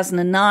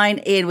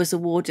 2009, Iain was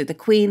awarded the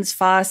Queen's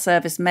Fire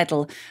Service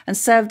Medal and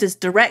served as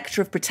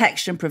Director of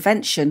Protection and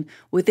Prevention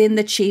within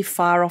the Chief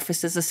Fire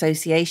Officers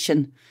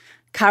Association.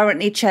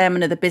 Currently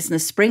chairman of the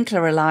Business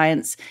Sprinkler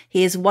Alliance,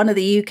 he is one of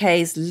the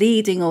UK's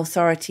leading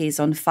authorities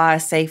on fire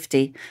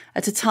safety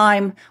at a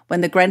time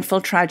when the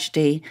Grenfell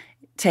tragedy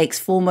takes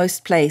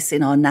foremost place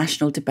in our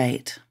national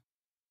debate.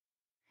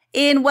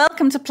 Iain,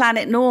 welcome to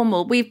Planet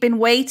Normal. We've been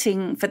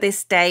waiting for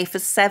this day for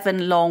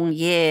 7 long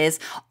years.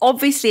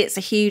 Obviously, it's a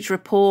huge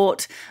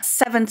report,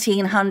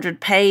 1,700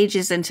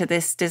 pages into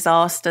this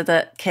disaster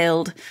that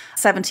killed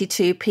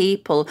 72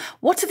 people.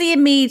 What are the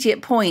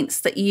immediate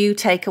points that you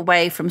take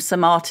away from Sir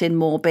Martin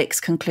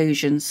Morbick's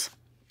conclusions?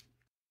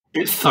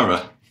 It's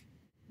thorough,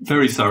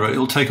 very thorough.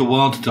 It'll take a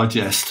while to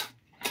digest.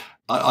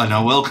 I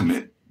now welcome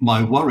it.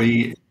 My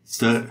worry is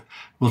that it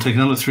will take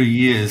another 3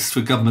 years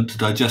for government to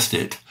digest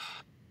it,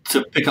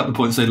 to pick up the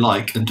points they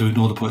like and to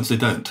ignore the points they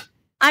don't.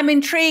 I'm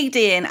intrigued,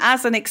 Iain,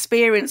 as an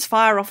experienced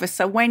fire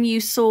officer, when you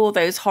saw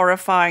those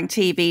horrifying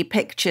TV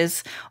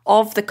pictures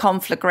of the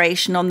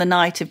conflagration on the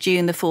night of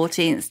June the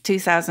 14th,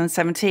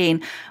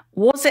 2017,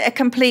 was it a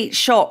complete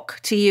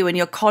shock to you and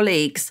your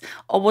colleagues,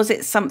 or was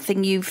it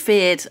something you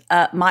feared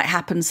might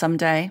happen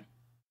someday?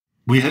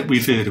 We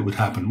feared it would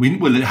happen.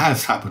 Well, it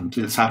has happened.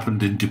 It's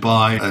happened in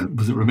Dubai, and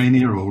was it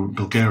Romania or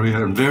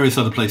Bulgaria, and various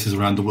other places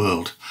around the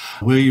world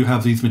where you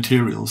have these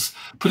materials.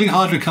 Putting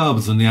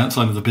hydrocarbons on the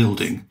outside of the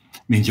building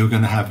means you're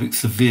going to have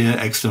severe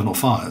external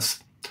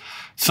fires.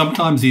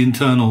 Sometimes the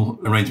internal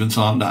arrangements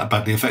aren't that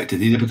badly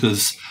affected, either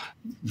because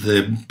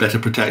they're better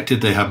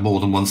protected, they have more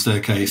than one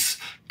staircase,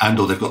 and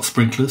or they've got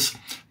sprinklers.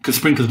 Because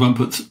sprinklers won't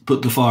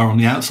put the fire on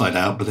the outside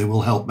out, but they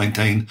will help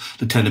maintain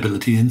the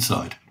tenability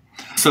inside.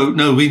 So,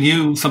 no, we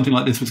knew something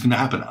like this was going to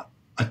happen.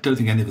 I don't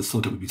think any of us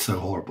thought it would be so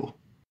horrible.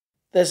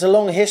 There's a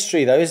long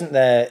history, though, isn't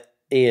there,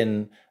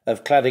 Iain,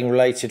 of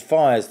cladding-related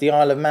fires? The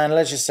Isle of Man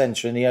Leisure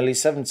Centre in the early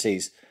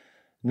 70s,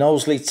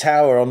 Knowsley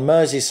Tower on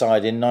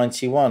Merseyside in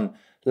 91,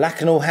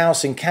 Lakanal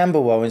House in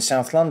Camberwell in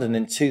South London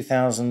in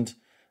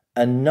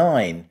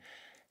 2009.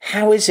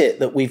 How is it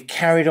that we've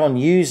carried on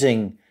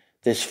using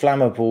this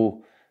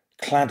flammable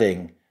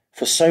cladding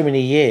for so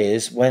many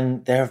years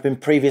when there have been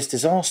previous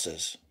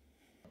disasters?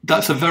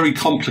 That's a very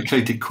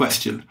complicated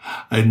question.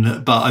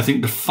 But I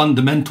think the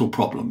fundamental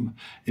problem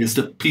is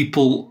that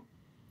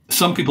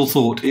some people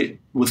thought it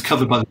was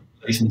covered by the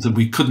regulations and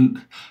we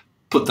couldn't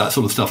put that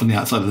sort of stuff on the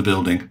outside of the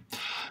building.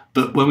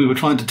 But when we were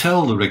trying to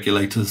tell the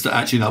regulators that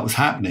actually that was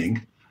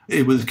happening,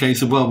 it was a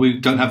case of, well, we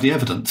don't have the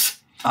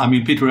evidence. I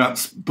mean, Peter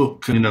Rapp's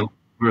book,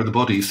 Where Are the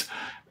Bodies?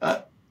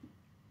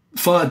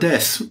 Fire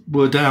deaths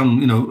were down,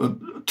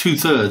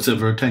 2/3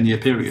 over a 10-year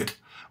period.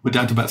 We're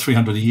down to about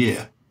 300 a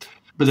year.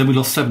 But then we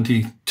lost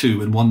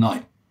 72 in one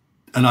night.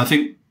 And I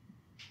think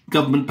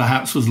government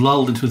perhaps was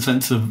lulled into a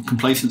sense of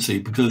complacency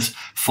because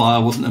fire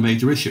wasn't a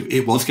major issue.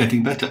 It was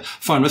getting better.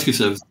 Fire and Rescue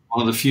Service was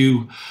one of the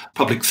few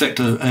public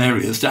sector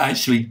areas that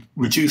actually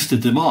reduced the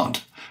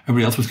demand.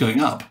 Everybody else was going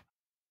up.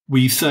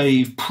 We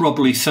save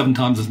probably 7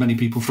 times as many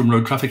people from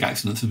road traffic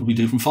accidents as we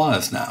do from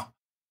fires now.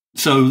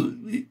 So,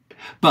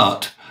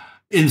 but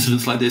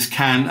incidents like this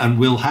can and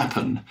will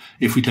happen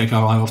if we take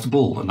our eye off the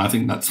ball. And I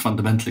think that's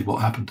fundamentally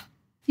what happened.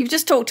 You've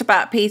just talked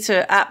about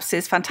Peter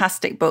Apps's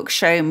fantastic book,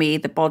 Show Me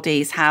the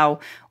Bodies, How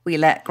We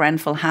Let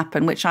Grenfell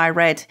Happen, which I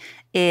read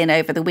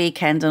over the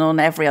weekend, and on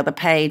every other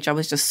page I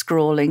was just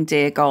scrawling,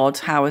 dear God,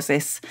 how is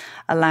this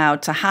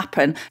allowed to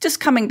happen? Just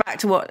coming back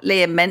to what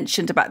Liam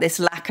mentioned about this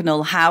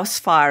Lakanal house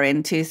fire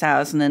in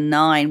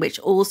 2009, which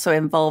also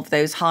involved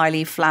those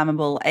highly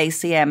flammable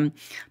ACM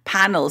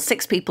panels.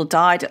 6 people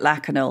died at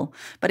Lakanal,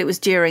 but it was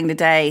during the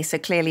day, so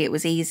clearly it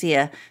was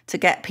easier to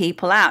get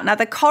people out. Now,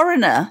 the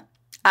coroner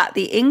at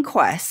the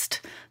inquest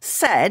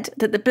said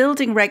that the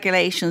building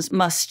regulations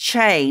must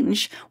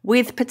change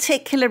with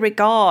particular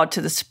regard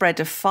to the spread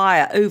of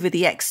fire over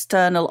the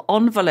external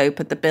envelope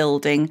of the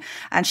building.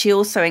 And she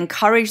also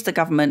encouraged the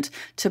government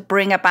to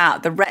bring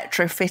about the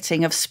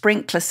retrofitting of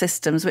sprinkler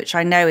systems, which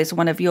I know is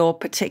one of your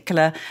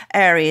particular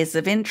areas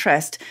of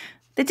interest.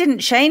 They didn't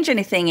change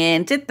anything,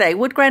 Iain, did they?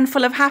 Would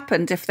Grenfell have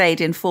happened if they'd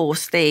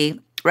enforced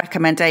the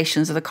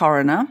recommendations of the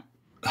coroner?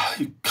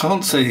 You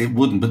can't say it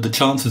wouldn't, but the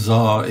chances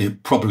are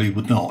it probably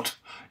would not.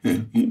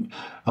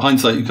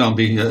 Hindsight, you can't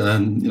be.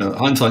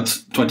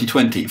 Hindsight's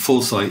 20/20.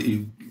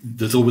 Foresight,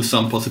 there's always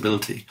some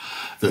possibility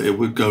that it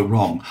would go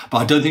wrong, but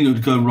I don't think it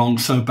would go wrong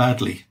so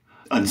badly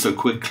and so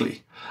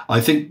quickly. I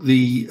think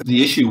the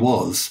issue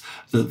was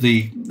that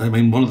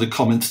one of the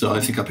comments that I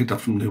think I picked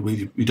up from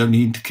we don't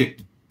need to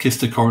kiss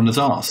the coroner's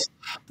arse.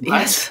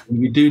 Yes,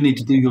 you do need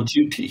to do your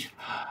duty,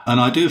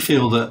 and I do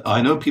feel that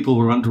I know people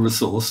were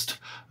under-resourced.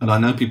 And I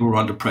know people were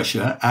under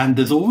pressure. And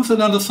there's always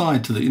another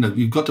side to that.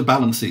 You've got to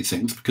balance these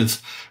things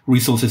because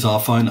resources are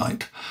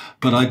finite.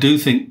 But I do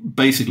think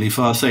basically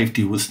fire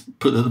safety was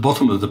put at the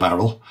bottom of the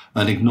barrel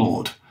and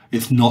ignored.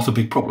 it's not a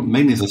big problem.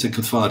 Mainly, as I said,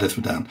 because fire deaths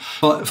were down.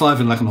 Fire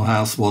in Lakenhall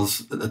House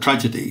was a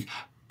tragedy,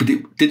 but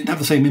it didn't have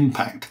the same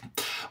impact.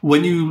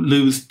 When you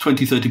lose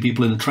 20, 30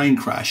 people in a train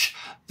crash,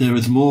 there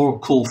is more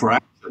call for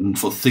action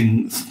for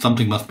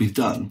something must be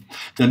done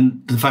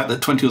than the fact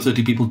that 20 or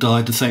 30 people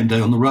died the same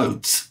day on the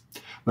roads.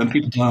 When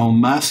people die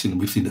en masse,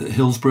 we've seen it at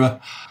Hillsborough,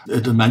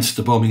 at the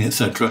Manchester bombing,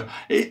 etc.,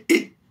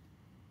 it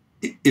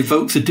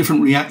evokes a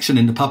different reaction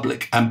in the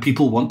public, and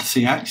people want to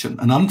see action.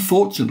 And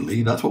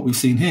unfortunately, that's what we've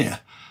seen here.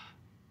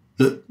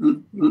 That,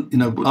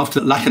 after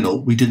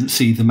Lakenhall, we didn't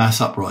see the mass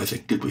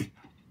uprising, did we?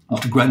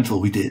 After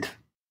Grenfell, we did.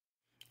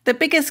 The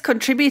biggest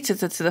contributor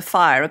to the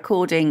fire,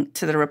 according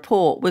to the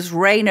report, was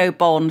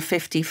Reynobond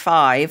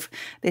 55,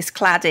 this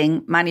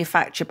cladding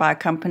manufactured by a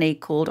company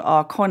called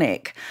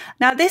Arconic.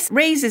 Now, this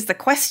raises the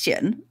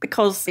question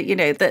because,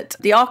 that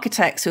the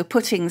architects who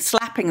are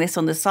slapping this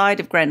on the side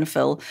of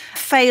Grenfell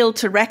failed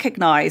to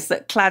recognise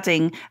that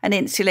cladding and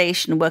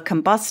insulation were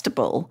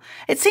combustible.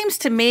 It seems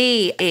to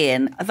me,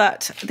 Iain,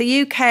 that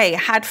the UK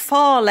had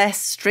far less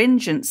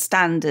stringent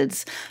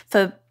standards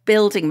for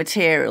building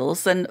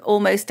materials than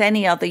almost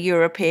any other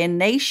European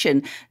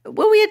nation.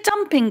 Were we a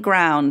dumping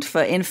ground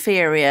for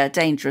inferior,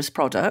 dangerous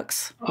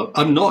products?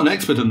 I'm not an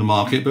expert in the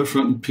market, but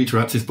from Peter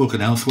Apt's book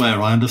and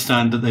elsewhere, I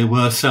understand that they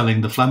were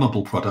selling the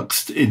flammable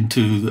products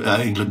into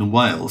England and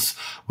Wales,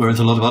 whereas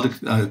a lot of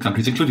other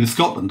countries, including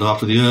Scotland,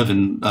 after the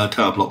Irvine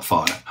tower block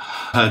fire,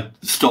 had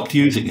stopped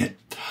using it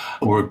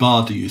or had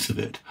barred the use of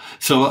it.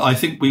 So I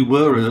think we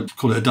were,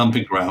 call it a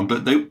dumping ground,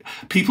 but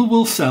people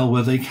will sell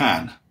where they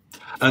can.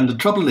 And the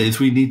trouble is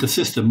we need a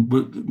system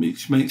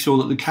which makes sure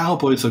that the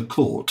cowboys are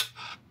caught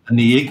and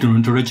the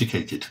ignorant are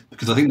educated.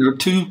 Because I think there are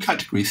two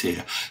categories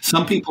here.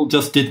 Some people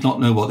just did not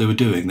know what they were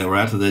doing. They were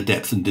out of their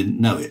depth and didn't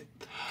know it.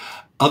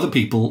 Other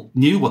people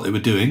knew what they were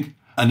doing,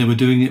 and they were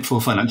doing it for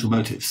financial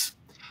motives.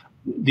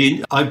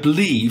 I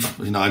believe,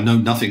 I know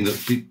nothing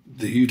that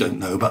you don't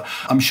know, but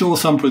I'm sure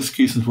some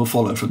prosecutions will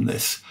follow from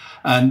this.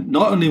 And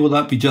not only will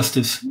that be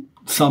justice,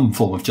 some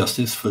form of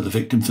justice for the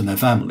victims and their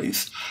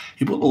families,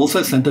 it will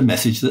also send a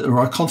message that there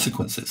are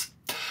consequences.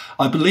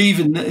 I believe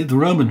in the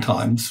Roman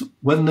times,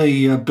 when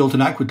they built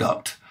an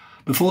aqueduct,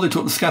 before they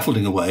took the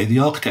scaffolding away, the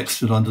architects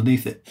stood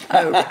underneath it.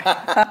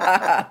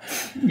 Oh.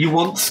 You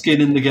want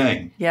skin in the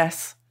game.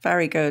 Yes,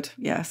 very good,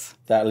 yes.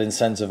 That'll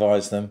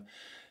incentivise them.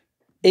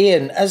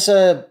 Iain, as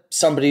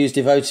somebody who's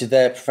devoted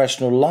their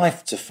professional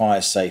life to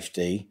fire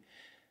safety,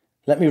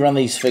 let me run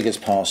these figures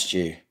past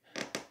you.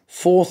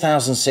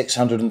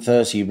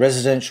 4,630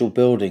 residential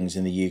buildings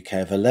in the UK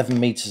of 11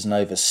 metres and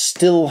over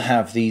still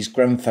have these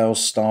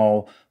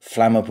Grenfell-style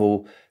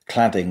flammable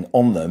cladding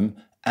on them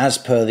as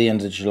per the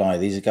end of July.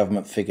 These are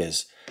government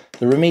figures.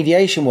 The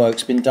remediation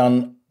work's been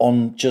done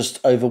on just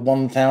over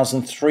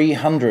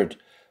 1,300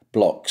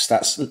 blocks.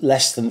 That's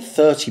less than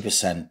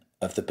 30%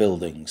 of the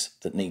buildings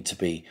that need to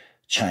be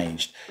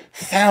changed.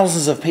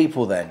 Thousands of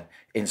people then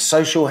in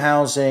social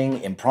housing,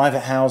 in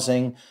private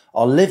housing,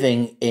 are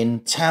living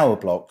in tower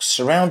blocks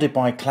surrounded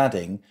by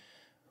cladding,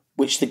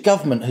 which the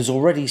government has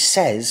already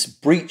says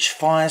breach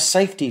fire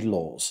safety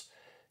laws.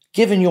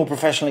 Given your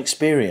professional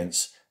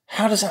experience,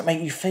 how does that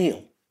make you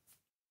feel?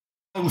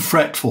 I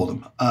fret for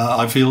them.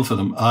 I feel for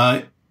them.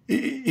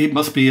 It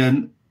must be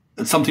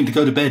something to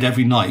go to bed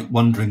every night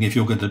wondering if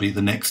you're going to be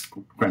the next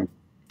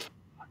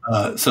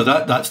Grenfell. So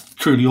that's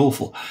truly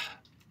awful.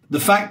 The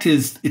fact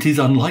is, it is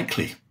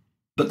unlikely.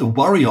 But the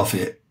worry of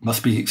it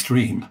must be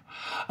extreme.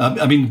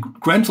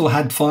 Grenfell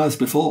had fires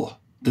before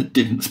that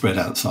didn't spread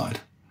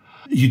outside.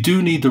 You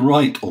do need the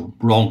right or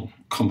wrong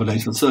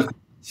combination of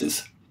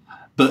circumstances.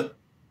 But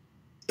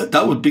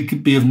that would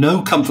be of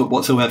no comfort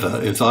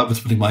whatsoever if I was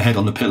putting my head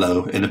on a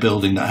pillow in a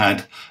building that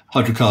had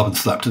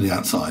hydrocarbons slapped to the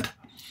outside.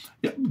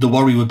 The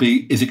worry would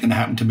be, is it going to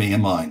happen to me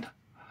and mine?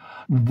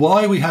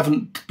 Why we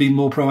haven't been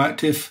more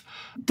proactive?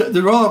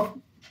 There are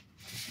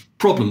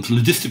problems,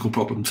 logistical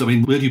problems. Where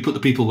do you put the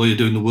people where you're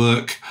doing the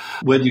work?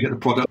 Where do you get the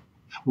product?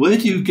 Where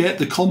do you get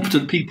the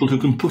competent people who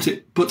can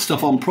put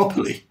stuff on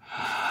properly?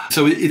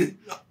 So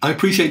I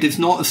appreciate it's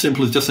not as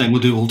simple as just saying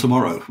we'll do it all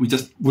tomorrow. We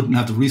just wouldn't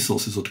have the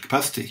resources or the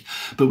capacity,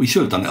 but we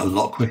should have done it a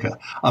lot quicker.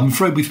 I'm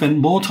afraid we spend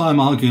more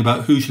time arguing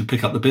about who should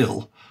pick up the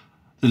bill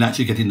than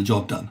actually getting the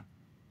job done.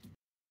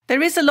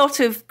 There is a lot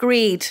of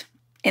greed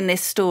in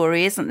this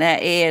story, isn't there,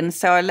 Iain?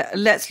 So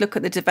let's look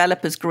at the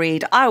developers'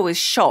 greed. I was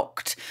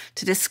shocked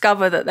to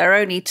discover that there are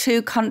only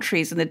 2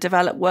 countries in the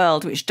developed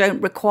world which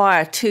don't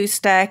require 2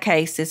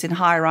 staircases in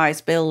high-rise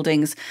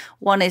buildings.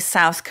 One is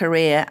South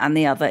Korea and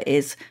the other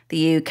is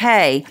the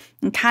UK.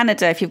 In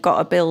Canada, if you've got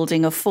a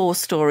building of 4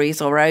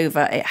 stories or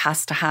over, it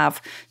has to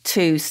have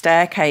 2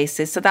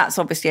 staircases. So that's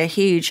obviously a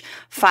huge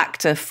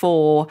factor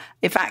for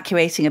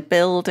evacuating a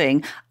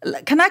building.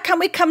 Can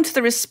we come to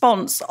the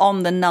response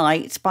on the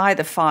night by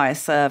the fire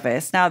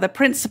service. Now, the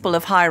principle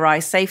of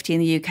high-rise safety in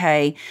the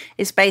UK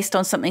is based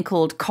on something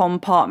called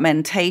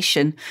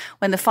compartmentation.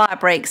 When the fire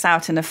breaks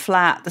out in a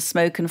flat, the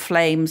smoke and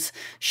flames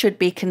should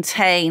be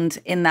contained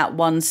in that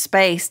one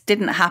space.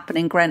 Didn't happen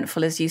in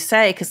Grenfell, as you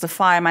say, because the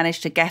fire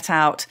managed to get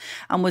out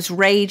and was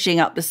raging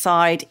up the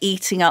side,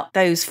 eating up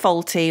those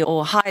faulty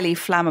or highly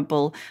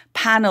flammable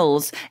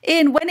panels.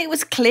 Ian, when it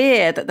was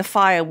clear that the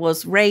fire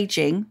was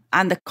raging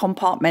and the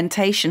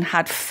compartmentation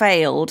had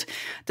failed,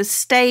 the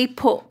stay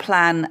put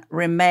plan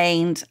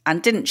remained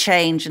and didn't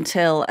change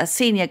until a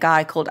senior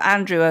guy called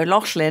Andrew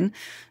O'Loughlin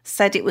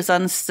said it was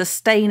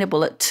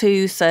unsustainable at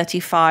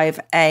 2:35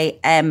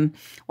 a.m.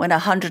 when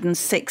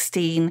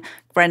 116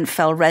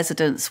 Grenfell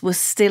residents were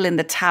still in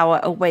the tower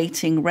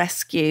awaiting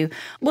rescue.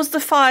 Was the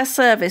fire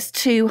service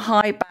too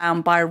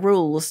hidebound by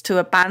rules to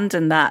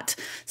abandon that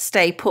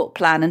stay put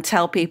plan and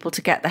tell people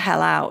to get the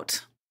hell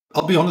out?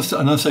 I'll be honest,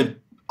 and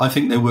I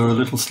think they were a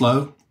little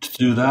slow to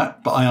do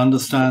that, but I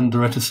understand the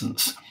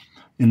reticence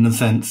in the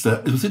sense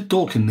that, was it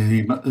Dawkin,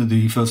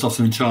 the first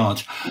officer in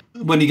charge,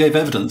 when he gave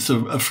evidence,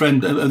 a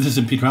friend, this is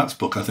in Peter Att's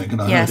book, I think,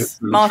 and I heard it.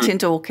 Martin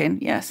Dawkin,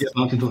 yes. Yeah,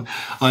 Martin Dawkin.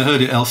 I heard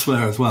it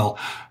elsewhere as well.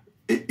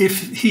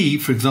 If he,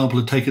 for example,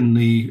 had taken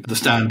the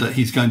stand that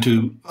he's going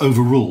to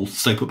overrule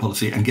stay put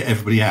policy and get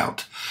everybody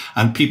out,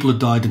 and people had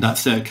died in that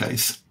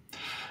staircase,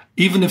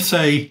 even if,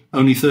 say,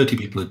 only 30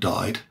 people had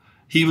died,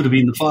 he would have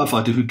been the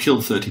firefighter who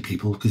killed 30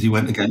 people because he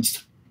went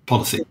against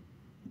policy.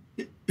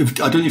 I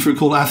don't know if you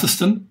recall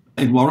Atherstone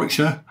in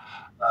Warwickshire.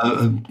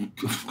 I've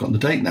forgotten the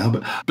date now,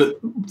 but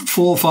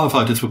 4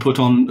 firefighters were put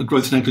on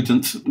gross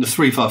negligence. The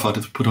 3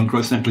 firefighters were put on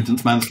gross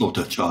negligence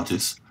manslaughter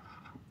charges,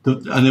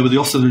 and they were the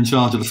officer in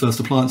charge of the first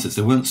appliances.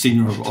 They weren't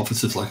senior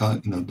officers like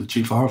the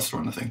chief fire officer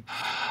or anything,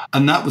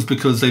 and that was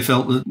because they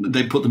felt that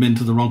they put them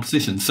into the wrong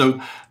position. So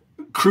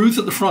crews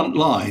at the front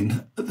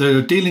line,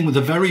 they're dealing with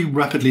a very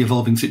rapidly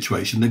evolving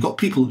situation. They've got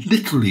people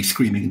literally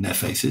screaming in their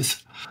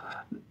faces.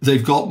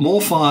 They've got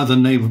more fire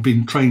than they've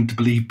been trained to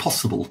believe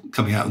possible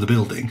coming out of the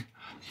building.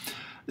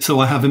 So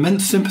I have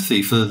immense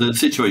sympathy for the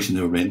situation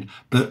they were in,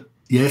 but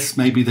yes,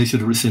 maybe they should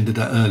have rescinded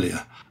that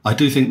earlier. I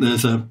do think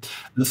there's a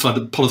sort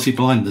of policy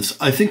blindness.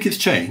 I think it's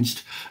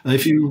changed.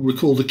 If you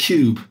recall the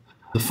Cube,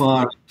 the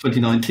fire in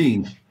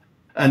 2019,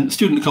 and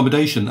student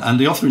accommodation, and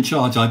the officer in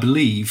charge, I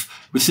believe,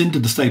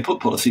 rescinded the stay put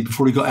policy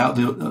before he got out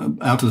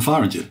of the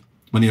fire engine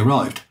when he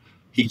arrived.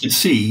 He could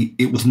see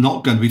it was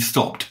not going to be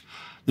stopped.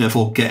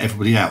 Therefore, get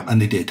everybody out,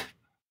 and they did.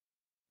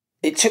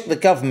 It took the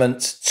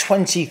government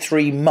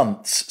 23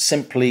 months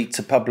simply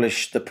to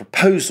publish the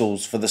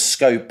proposals for the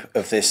scope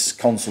of this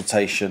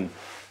consultation,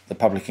 the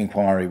public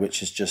inquiry,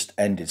 which has just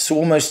ended. So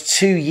almost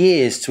 2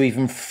 years to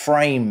even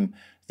frame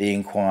the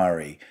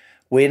inquiry.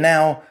 We're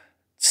now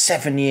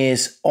 7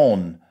 years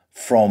on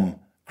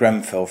from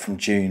Grenfell, from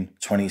June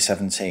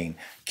 2017.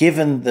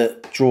 Given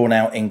the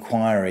drawn-out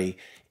inquiry,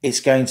 it's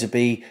going to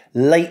be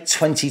late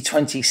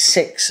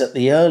 2026 at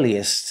the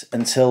earliest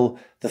until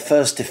the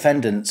first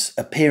defendants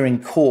appear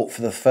in court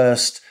for the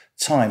first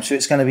time. So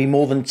it's going to be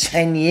more than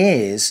 10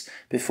 years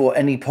before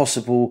any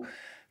possible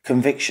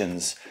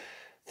convictions.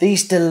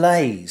 These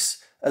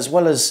delays, as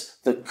well as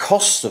the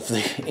cost of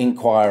the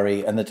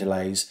inquiry and the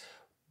delays,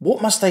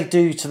 what must they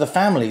do to the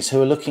families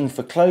who are looking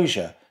for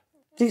closure?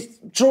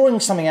 Drawing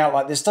something out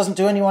like this doesn't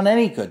do anyone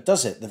any good,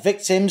 does it? The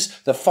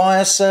victims, the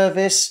fire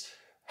service,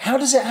 how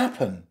does it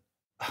happen?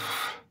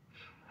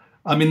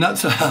 I mean,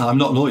 I'm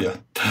not a lawyer.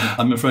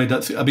 I'm afraid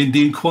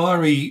the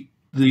inquiry,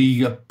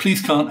 the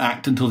police can't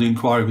act until the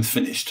inquiry was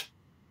finished.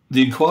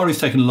 The inquiry's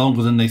taken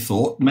longer than they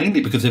thought,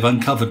 mainly because they've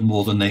uncovered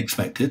more than they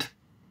expected.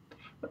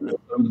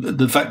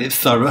 The fact it's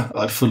thorough,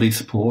 I fully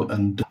support,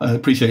 and I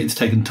appreciate it's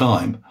taken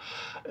time.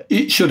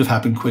 It should have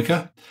happened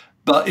quicker,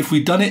 but if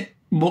we'd done it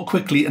more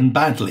quickly and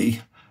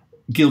badly,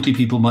 guilty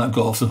people might have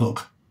got off the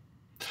hook.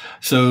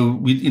 So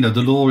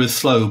the law is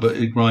slow, but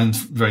it grinds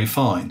very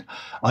fine.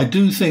 I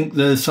do think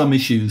there's some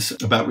issues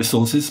about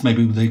resources.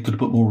 Maybe they could have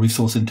put more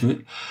resource into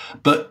it.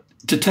 But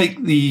to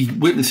take the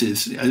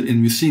witnesses,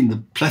 and we've seen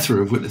the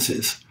plethora of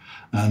witnesses,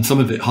 and some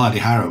of it highly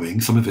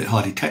harrowing, some of it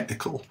highly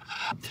technical,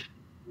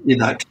 in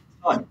that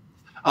time.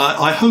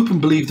 I hope and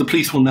believe the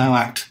police will now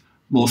act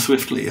more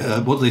swiftly.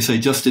 What do they say?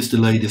 Justice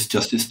delayed is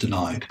justice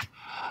denied.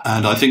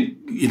 And I think,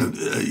 you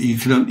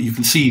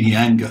can see the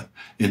anger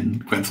in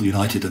Grenfell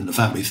United and the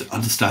families,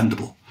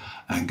 understandable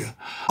anger.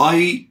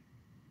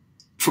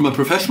 From a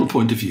professional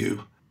point of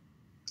view,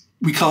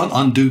 we can't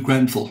undo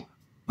Grenfell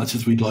much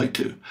as we'd like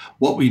to.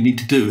 What we need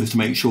to do is to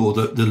make sure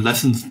that the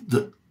lessons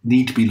that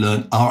need to be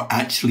learned are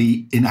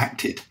actually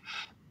enacted.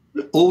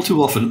 All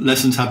too often,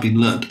 lessons have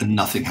been learned and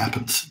nothing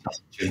happens,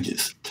 nothing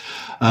changes.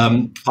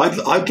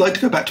 I'd like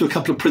to go back to a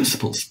couple of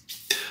principles.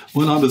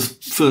 When I was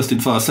first in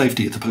fire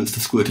safety as opposed to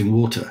squirting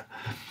water,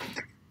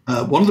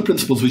 one of the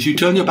principles was you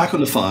turn your back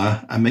on the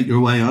fire and make your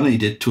way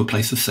unaided to a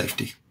place of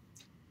safety.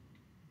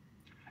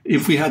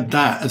 If we had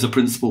that as a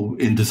principle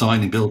in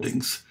designing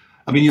buildings,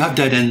 I mean, you have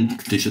dead-end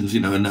conditions,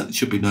 and that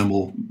should be no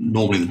more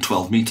normally than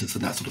 12 metres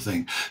and that sort of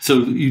thing. So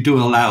you do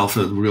allow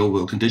for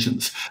real-world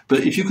conditions.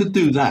 But if you could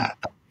do that,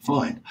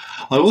 fine.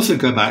 I also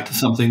go back to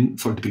something,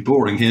 sorry to be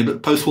boring here,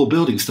 but post-war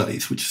building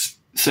studies, which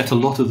set a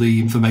lot of the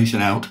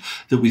information out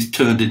that we've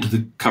turned into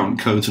the current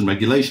codes and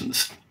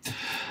regulations.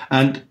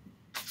 And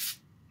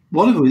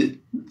one of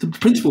the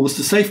principle was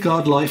to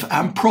safeguard life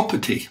and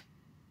property.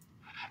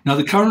 Now,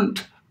 the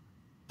current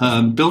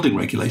building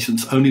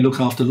regulations only look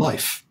after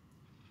life.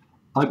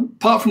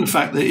 Apart from the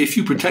fact that if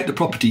you protect the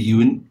property,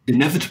 you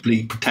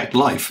inevitably protect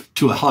life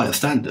to a higher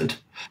standard,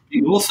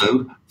 you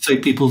also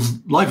save people's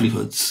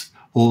livelihoods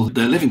or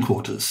their living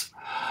quarters.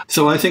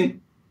 So I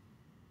think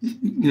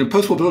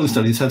post-war building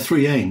studies have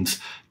three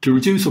aims: to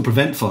reduce or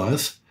prevent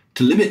fires,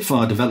 to limit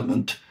fire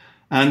development,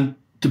 and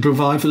to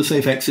provide for the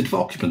safe exit of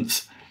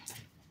occupants.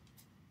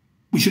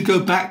 We should go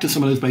back to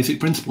some of those basic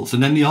principles,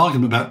 and then the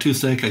argument about two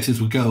staircases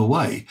would go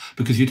away,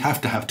 because you'd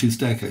have to have two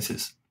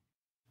staircases.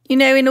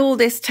 In all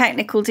this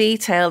technical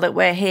detail that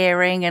we're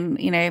hearing,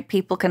 and,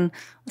 people can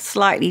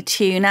slightly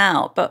tune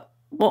out, but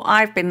what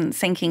I've been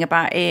thinking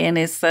about, Iain,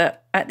 is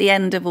that at the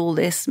end of all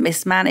this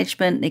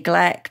mismanagement,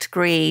 neglect,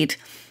 greed,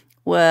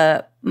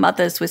 were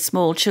mothers with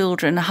small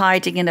children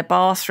hiding in a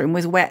bathroom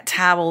with wet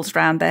towels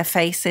round their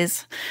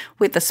faces,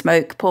 with the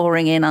smoke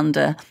pouring in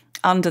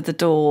under the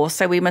door.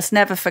 So we must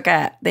never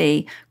forget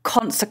the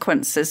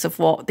consequences of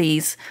what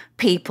these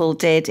people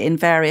did in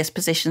various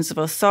positions of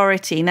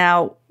authority.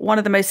 Now, one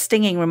of the most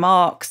stinging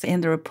remarks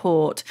in the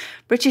report,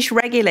 British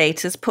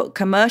regulators put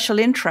commercial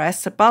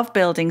interests above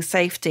building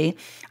safety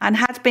and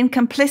had been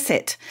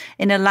complicit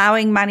in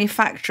allowing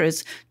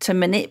manufacturers to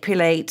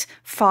manipulate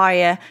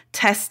fire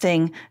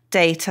testing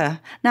data.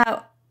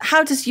 Now,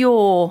 how does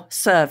your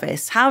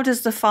service, how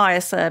does the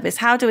fire service,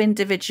 how do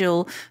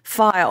individual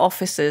fire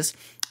officers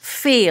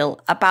feel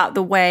about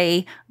the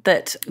way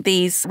that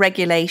these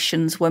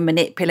regulations were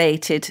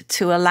manipulated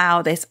to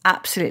allow this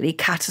absolutely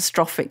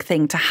catastrophic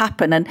thing to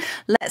happen? And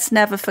let's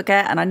never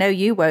forget, and I know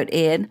you won't,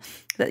 Iain,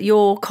 that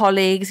your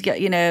colleagues,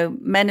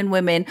 men and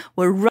women,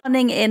 were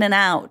running in and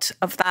out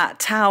of that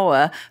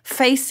tower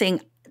facing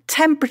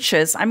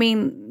temperatures. I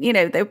mean,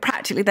 they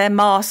were their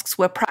masks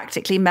were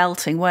practically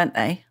melting, weren't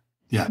they?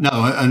 Yeah,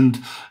 no, and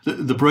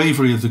the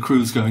bravery of the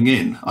crews going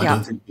in, I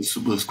don't think this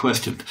was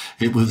questioned.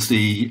 It was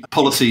the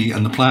policy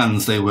and the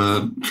plans they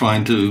were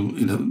trying to,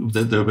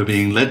 that they were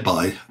being led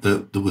by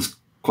that was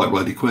quite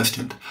rightly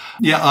questioned.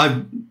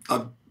 Yeah,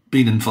 I've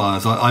been in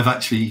fires. I've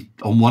actually,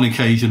 on one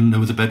occasion, there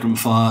was a bedroom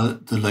fire,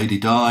 the lady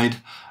died,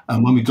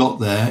 and when we got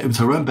there, it was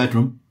her own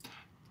bedroom,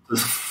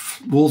 the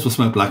walls were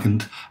smoke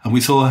blackened, and we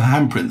saw her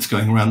handprints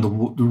going around the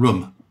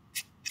room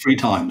 3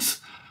 times.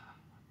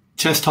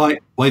 Chest height,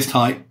 waist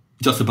height,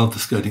 just above the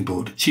skirting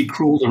board. She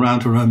crawled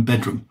around her own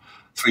bedroom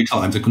 3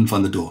 times. I couldn't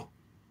find the door.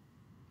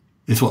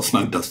 It's what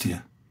smoke does to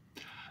you.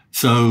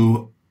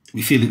 So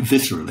we feel it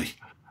viscerally,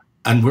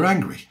 and we're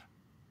angry.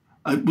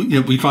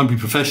 We try and be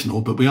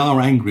professional, but we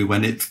are angry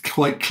when it's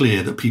quite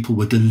clear that people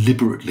were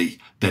deliberately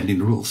bending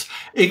the rules.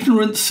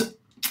 Ignorance,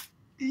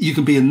 you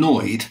can be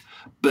annoyed,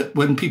 but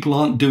when people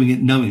aren't doing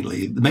it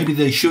knowingly, maybe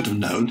they should have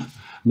known.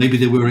 Maybe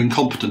they were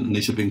incompetent and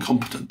they should have been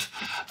competent.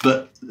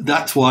 But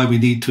that's why we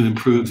need to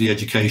improve the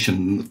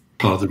education,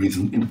 part of the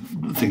reason,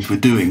 the things we're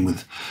doing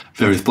with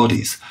various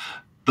bodies.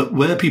 But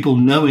where people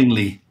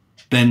knowingly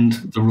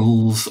bend the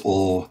rules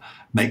or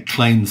make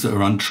claims that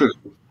are untrue,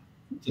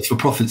 just for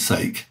profit's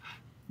sake,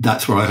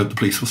 that's where I hope the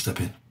police will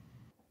step in.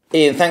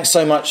 Iain, thanks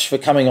so much for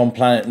coming on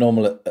Planet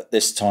Normal at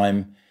this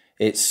time.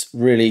 It's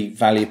really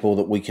valuable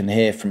that we can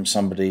hear from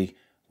somebody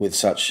with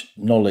such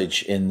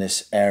knowledge in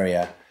this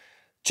area.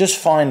 Just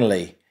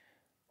finally,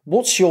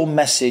 what's your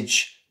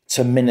message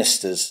to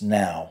ministers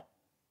now?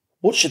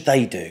 What should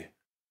they do?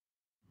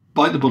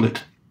 Bite the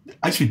bullet.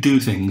 Actually do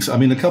things. I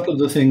mean, a couple of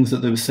the things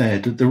that they've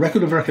said, the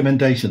record of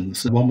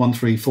recommendations,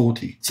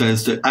 11340,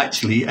 says that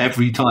actually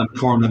every time a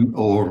coroner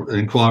or an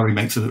inquiry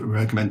makes a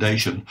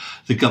recommendation,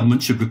 the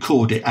government should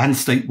record it and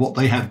state what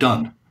they have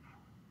done.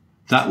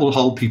 That will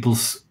hold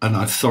people's, and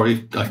I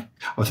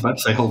was about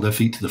to say hold their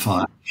feet to the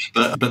fire,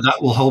 but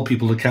that will hold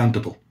people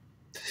accountable.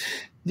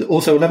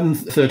 Also,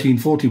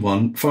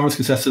 111341, fire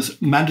risk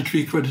assessors,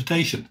 mandatory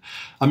accreditation.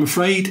 I'm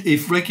afraid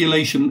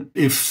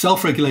if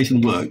self-regulation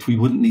worked, we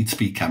wouldn't need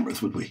speed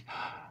cameras, would we?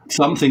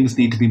 Some things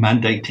need to be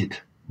mandated,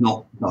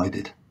 not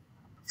guided.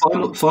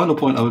 Final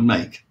point I would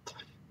make,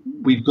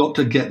 we've got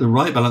to get the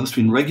right balance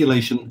between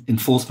regulation,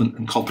 enforcement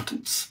and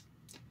competence.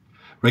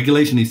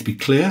 Regulation needs to be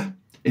clear,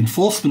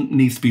 enforcement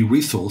needs to be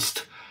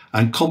resourced,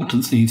 and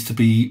competence needs to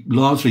be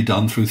largely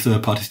done through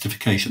third-party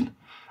certification.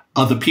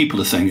 Other people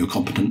are saying you're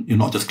competent, you're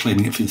not just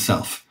claiming it for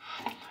yourself.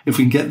 If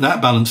we can get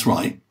that balance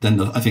right,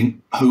 then I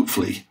think,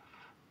 hopefully,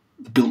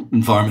 the built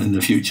environment in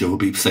the future will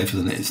be safer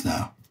than it is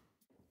now.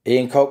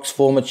 Iain Cox,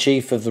 former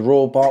Chief of the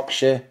Royal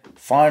Berkshire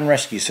Fire and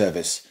Rescue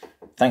Service.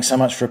 Thanks so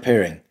much for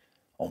appearing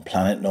on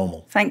Planet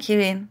Normal. Thank you,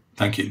 Iain.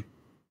 Thank you.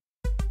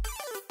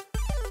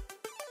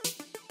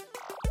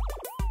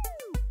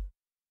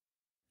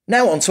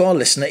 Now on to our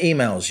listener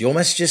emails. Your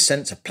messages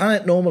sent to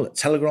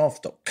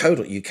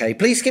planetnormal@telegraph.co.uk.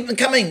 Please keep them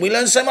coming. We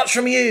learn so much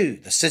from you,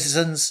 the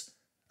citizens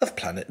of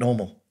Planet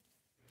Normal.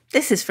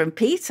 This is from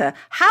Peter.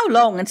 How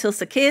long until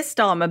Sir Keir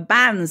Starmer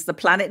bans the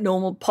Planet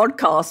Normal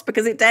podcast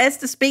because it dares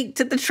to speak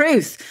to the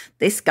truth?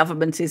 This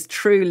government is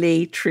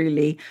truly,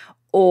 truly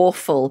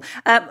awful.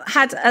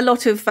 Had a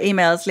lot of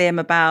emails, Liam,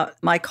 about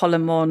my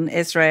column on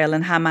Israel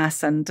and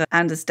Hamas and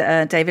as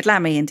David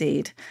Lammy,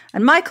 indeed.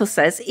 And Michael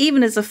says,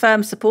 even as a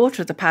firm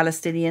supporter of the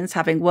Palestinians,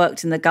 having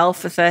worked in the Gulf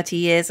for 30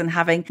 years and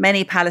having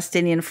many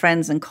Palestinian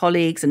friends and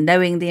colleagues and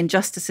knowing the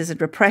injustices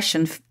and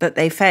repression that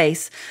they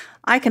face,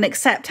 I can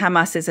accept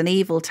Hamas as an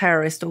evil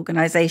terrorist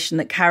organisation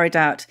that carried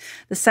out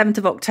the 7th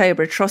of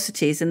October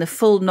atrocities in the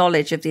full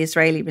knowledge of the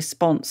Israeli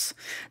response.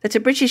 That a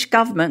British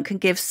government can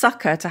give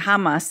succour to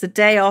Hamas the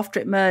day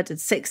after it murdered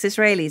 6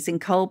 Israelis in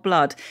cold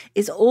blood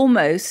is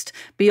almost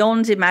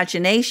beyond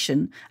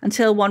imagination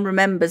until one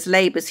remembers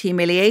Labour's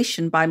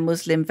humiliation by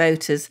Muslim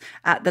voters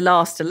at the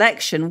last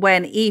election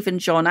when even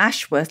John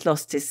Ashworth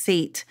lost his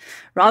seat.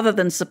 Rather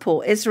than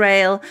support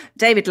Israel,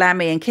 David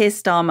Lammy and Keir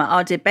Starmer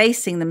are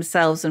debasing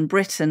themselves and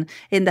Britain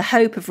in the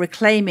hope of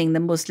reclaiming the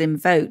Muslim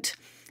vote.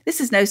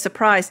 This is no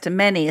surprise to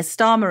many, as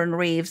Starmer and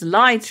Reeves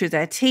lied through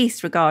their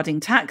teeth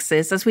regarding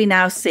taxes, as we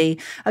now see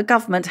a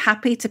government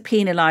happy to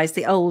penalise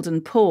the old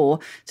and poor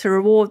to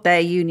reward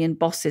their union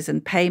bosses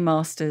and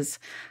paymasters.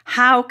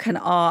 How can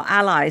our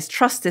allies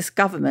trust this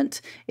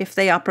government if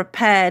they are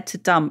prepared to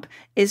dump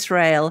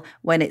Israel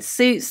when it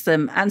suits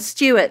them? And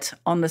Stuart,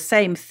 on the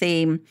same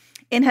theme,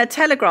 in her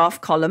Telegraph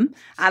column,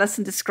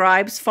 Allison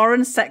describes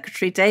Foreign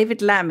Secretary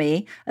David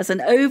Lammy as an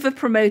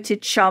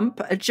over-promoted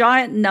chump, a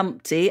giant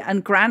numpty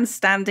and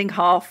grandstanding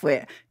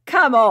half-wit.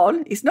 Come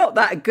on, he's not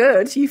that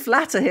good. You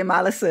flatter him,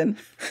 Allison.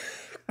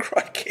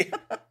 Crikey.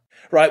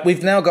 Right,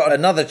 we've now got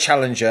another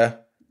challenger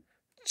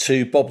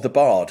to Bob the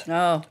Bard.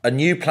 Oh. A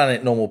new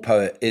Planet Normal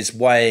poet is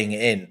weighing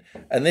in.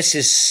 And this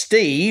is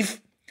Steve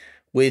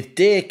with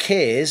Dear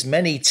Keir's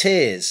Many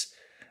Tears,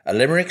 a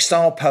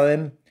Limerick-style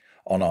poem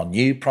on our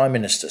new Prime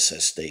Minister,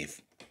 says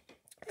Steve.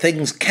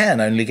 Things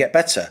can only get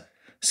better,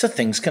 so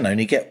things can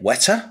only get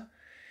wetter?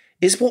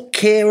 Is what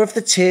Keir of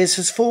the Tears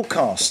has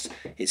forecast.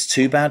 It's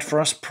too bad for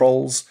us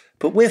proles,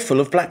 but we're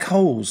full of black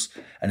holes,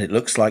 and it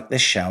looks like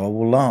this shower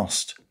will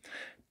last.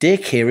 Dear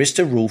Keir is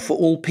to rule for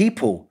all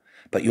people,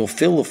 but you'll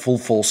feel the full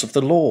force of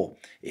the law.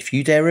 If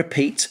you dare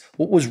repeat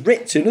what was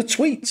writ in a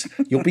tweet,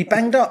 you'll be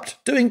banged up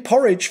doing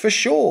porridge for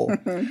sure.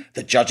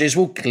 The judges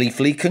will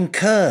gleefully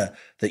concur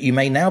that you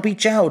may now be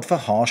jailed for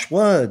harsh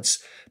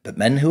words, but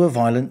men who are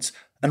violent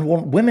and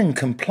want women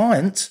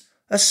compliant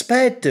are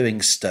spared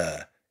doing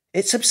stir.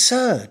 It's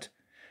absurd.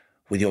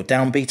 With your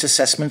downbeat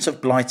assessment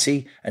of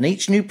Blighty and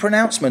each new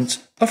pronouncement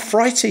a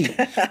frighty.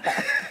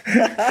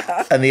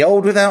 And the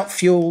old without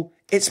fuel,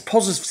 it's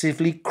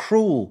positively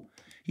cruel.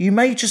 You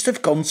may just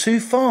have gone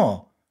too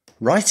far.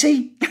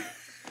 Righty?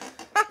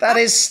 That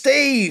is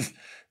Steve,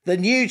 the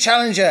new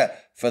challenger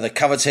for the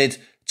coveted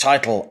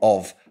title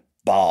of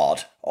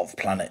Bard of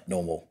Planet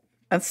Normal.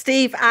 And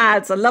Steve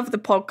adds, I love the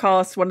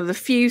podcast, one of the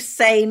few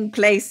sane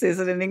places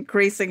in an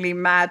increasingly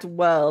mad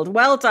world.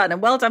 Well done,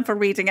 and well done for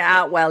reading it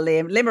out well,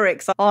 Liam.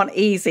 Limericks aren't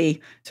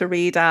easy to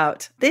read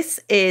out. This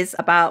is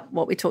about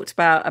what we talked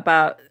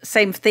about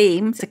same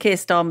theme, Sir Keir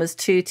Starmer's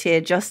two-tier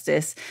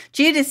justice.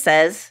 Judith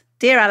says,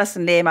 Dear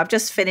Allison, Liam, I've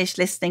just finished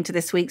listening to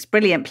this week's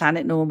brilliant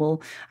Planet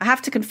Normal. I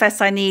have to confess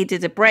I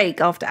needed a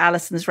break after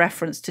Allison's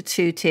reference to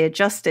two-tier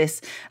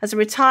justice. As a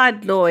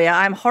retired lawyer,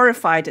 I'm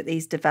horrified at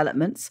these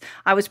developments.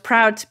 I was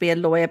proud to be a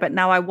lawyer, but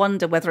now I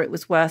wonder whether it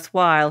was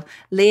worthwhile.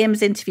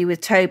 Liam's interview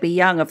with Toby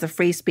Young of the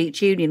Free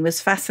Speech Union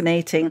was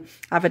fascinating.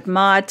 I've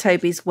admired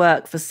Toby's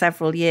work for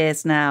several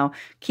years now.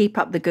 Keep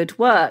up the good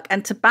work.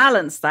 And to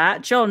balance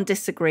that, John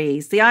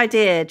disagrees. The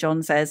idea,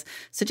 John says,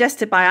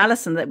 suggested by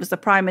Allison that it was the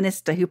Prime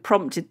Minister who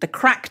prompted the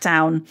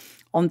crackdown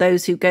on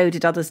those who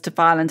goaded others to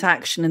violent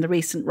action in the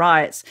recent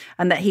riots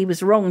and that he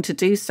was wrong to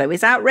do so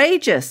is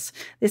outrageous.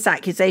 This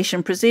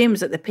accusation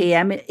presumes that the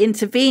PM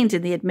intervened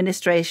in the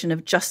administration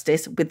of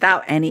justice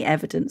without any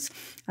evidence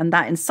and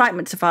that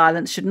incitement to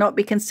violence should not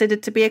be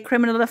considered to be a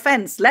criminal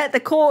offence. Let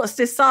the courts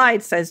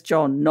decide, says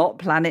John, not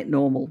Planet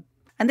Normal.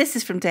 And this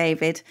is from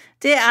David.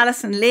 Dear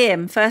Allison,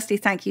 Liam, firstly,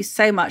 thank you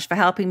so much for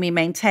helping me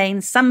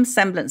maintain some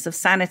semblance of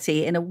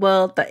sanity in a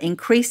world that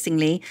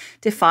increasingly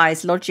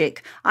defies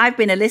logic. I've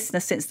been a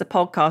listener since the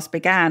podcast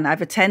began.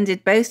 I've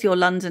attended both your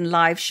London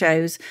live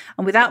shows,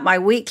 and without my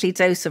weekly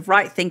dose of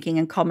right thinking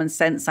and common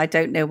sense, I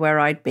don't know where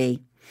I'd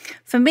be.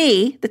 For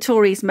me, the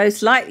Tories'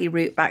 most likely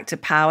route back to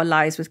power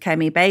lies with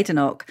Kemi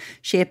Badenoch.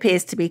 She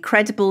appears to be a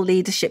credible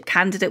leadership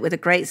candidate with a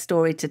great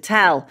story to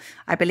tell.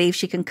 I believe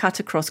she can cut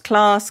across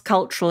class,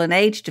 cultural and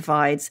age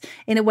divides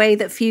in a way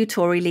that few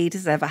Tory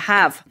leaders ever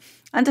have.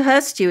 Under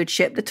her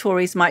stewardship, the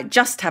Tories might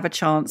just have a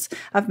chance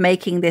of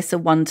making this a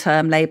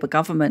one-term Labour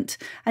government.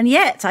 And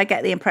yet, I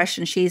get the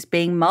impression she's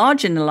being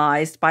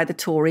marginalised by the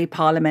Tory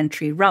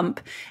parliamentary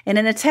rump in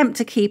an attempt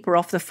to keep her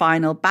off the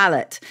final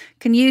ballot.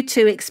 Can you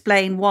two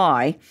explain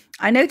why?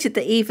 I noted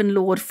that even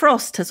Lord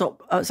Frost has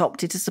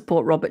opted to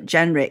support Robert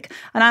Jenrick,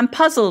 and I'm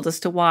puzzled as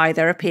to why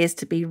there appears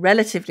to be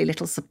relatively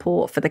little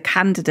support for the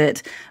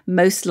candidate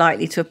most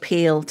likely to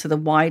appeal to the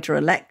wider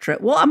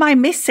electorate. What am I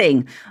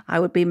missing? I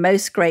would be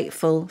most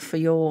grateful for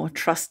your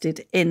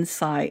trusted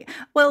insight.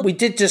 Well, we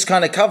did just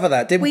kind of cover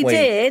that, didn't we? We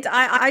did.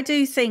 I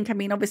do think, I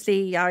mean,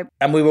 obviously...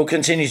 And we will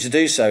continue to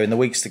do so in the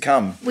weeks to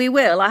come. We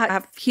will. I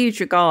have huge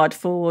regard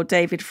for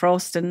David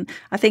Frost, and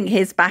I think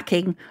his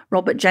backing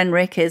Robert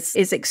Jenrick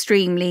is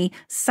extremely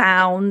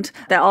sound.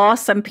 There are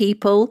some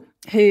people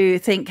who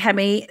think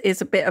Kemi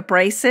is a bit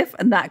abrasive,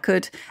 and that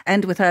could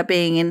end with her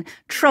being in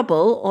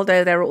trouble.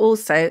 Although there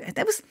was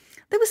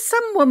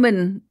some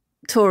woman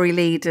Tory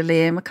leader,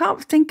 Liam. I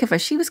can't think of her.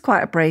 She was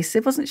quite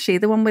abrasive, wasn't she?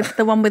 The one with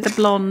the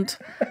blonde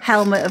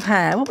helmet of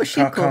hair. What was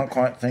she called? I can't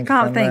quite think.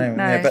 Can't think.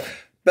 No. Yeah,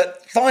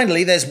 but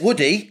finally, there's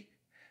Woody.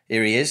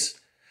 Here he is.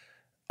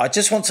 I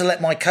just want to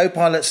let my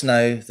co-pilots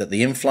know that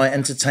the in-flight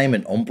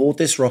entertainment on board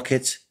this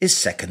rocket is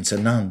second to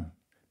none.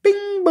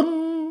 Bing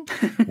bong.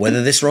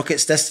 Whether this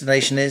rocket's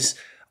destination is,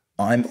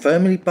 I'm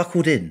firmly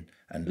buckled in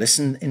and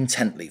listen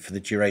intently for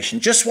the duration.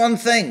 Just one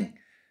thing,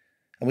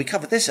 and we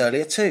covered this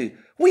earlier too.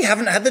 We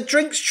haven't had the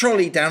drinks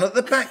trolley down at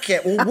the back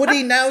yet. Well,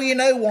 Woody, now you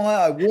know why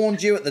I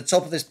warned you at the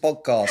top of this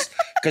podcast.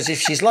 Because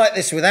if she's like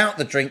this without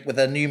the drink with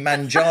her new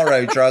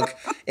Manjaro drug,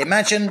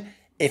 imagine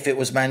if it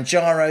was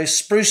Manjaro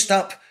spruced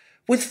up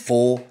with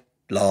 4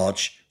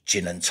 large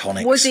gin and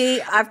tonics.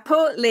 Woody, I've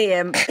put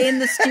Liam in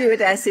the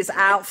stewardess's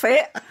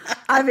outfit.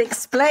 I've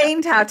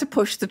explained how to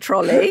push the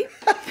trolley.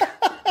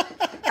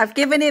 I've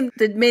given him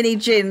the mini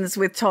gins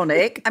with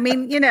tonic. I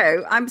mean, you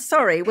know, I'm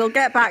sorry. We'll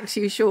get back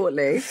to you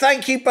shortly.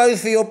 Thank you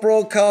both for your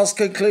broadcast,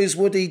 concludes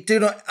Woody. Do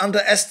not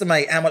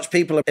underestimate how much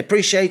people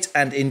appreciate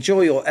and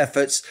enjoy your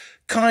efforts.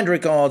 Kind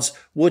regards,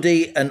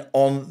 Woody. And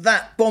on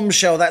that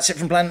bombshell, that's it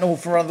from Planet Normal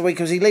for another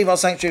week. As we leave our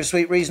sanctuary of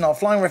sweet reason, our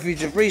flying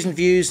refuge of reasoned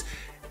views.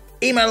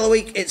 Email of the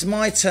week, it's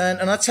my turn.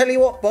 And I tell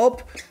you what,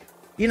 Bob,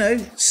 you know,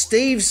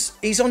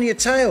 he's on your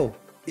tail.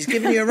 He's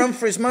giving you a run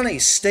for his money.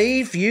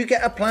 Steve, you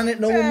get a Planet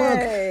Normal mug.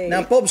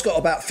 Now, Bob's got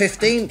about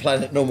 15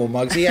 Planet Normal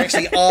mugs. He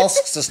actually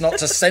asks us not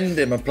to send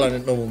him a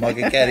Planet Normal mug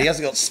again. He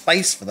hasn't got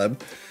space for them.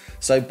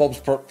 So Bob's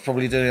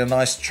probably doing a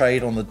nice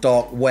trade on the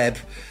dark web,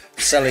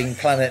 selling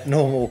Planet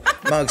Normal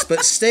mugs.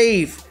 But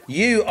Steve,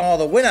 you are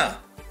the winner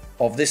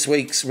of this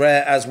week's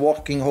Rare as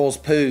Walking Horse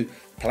Poo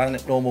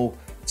Planet Normal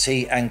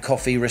tea and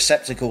coffee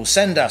receptacle.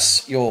 Send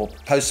us your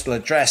postal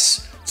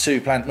address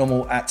to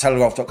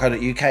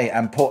planetnormal@telegraph.co.uk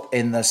and put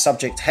in the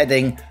subject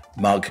heading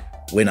mug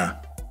winner.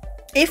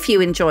 If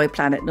you enjoy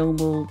Planet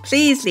Normal,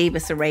 please leave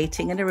us a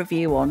rating and a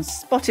review on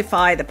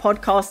Spotify, the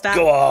podcast app.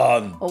 Go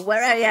on. Or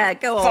wherever, yeah,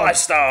 go on. 5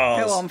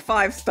 stars. Go on,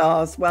 5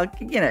 stars. Well,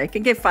 you know, you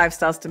can give 5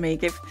 stars to me,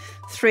 give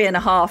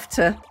 3.5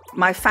 to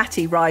my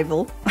fatty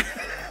rival.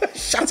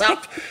 Shut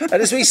up. And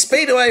as we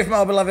speed away from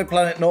our beloved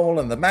Planet Normal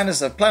and the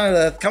madness of planet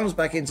Earth comes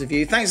back into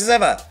view, thanks as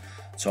ever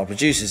to our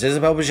producers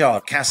Isabel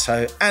Bajard, Cass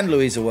Ho and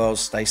Louisa Wells.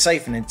 Stay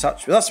safe and in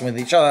touch with us and with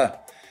each other.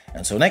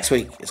 Until next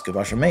week, it's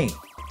goodbye from me.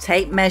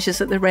 Take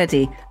measures at the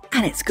ready,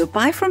 and it's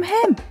goodbye from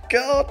him.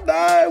 God,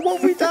 no, what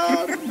have we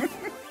done?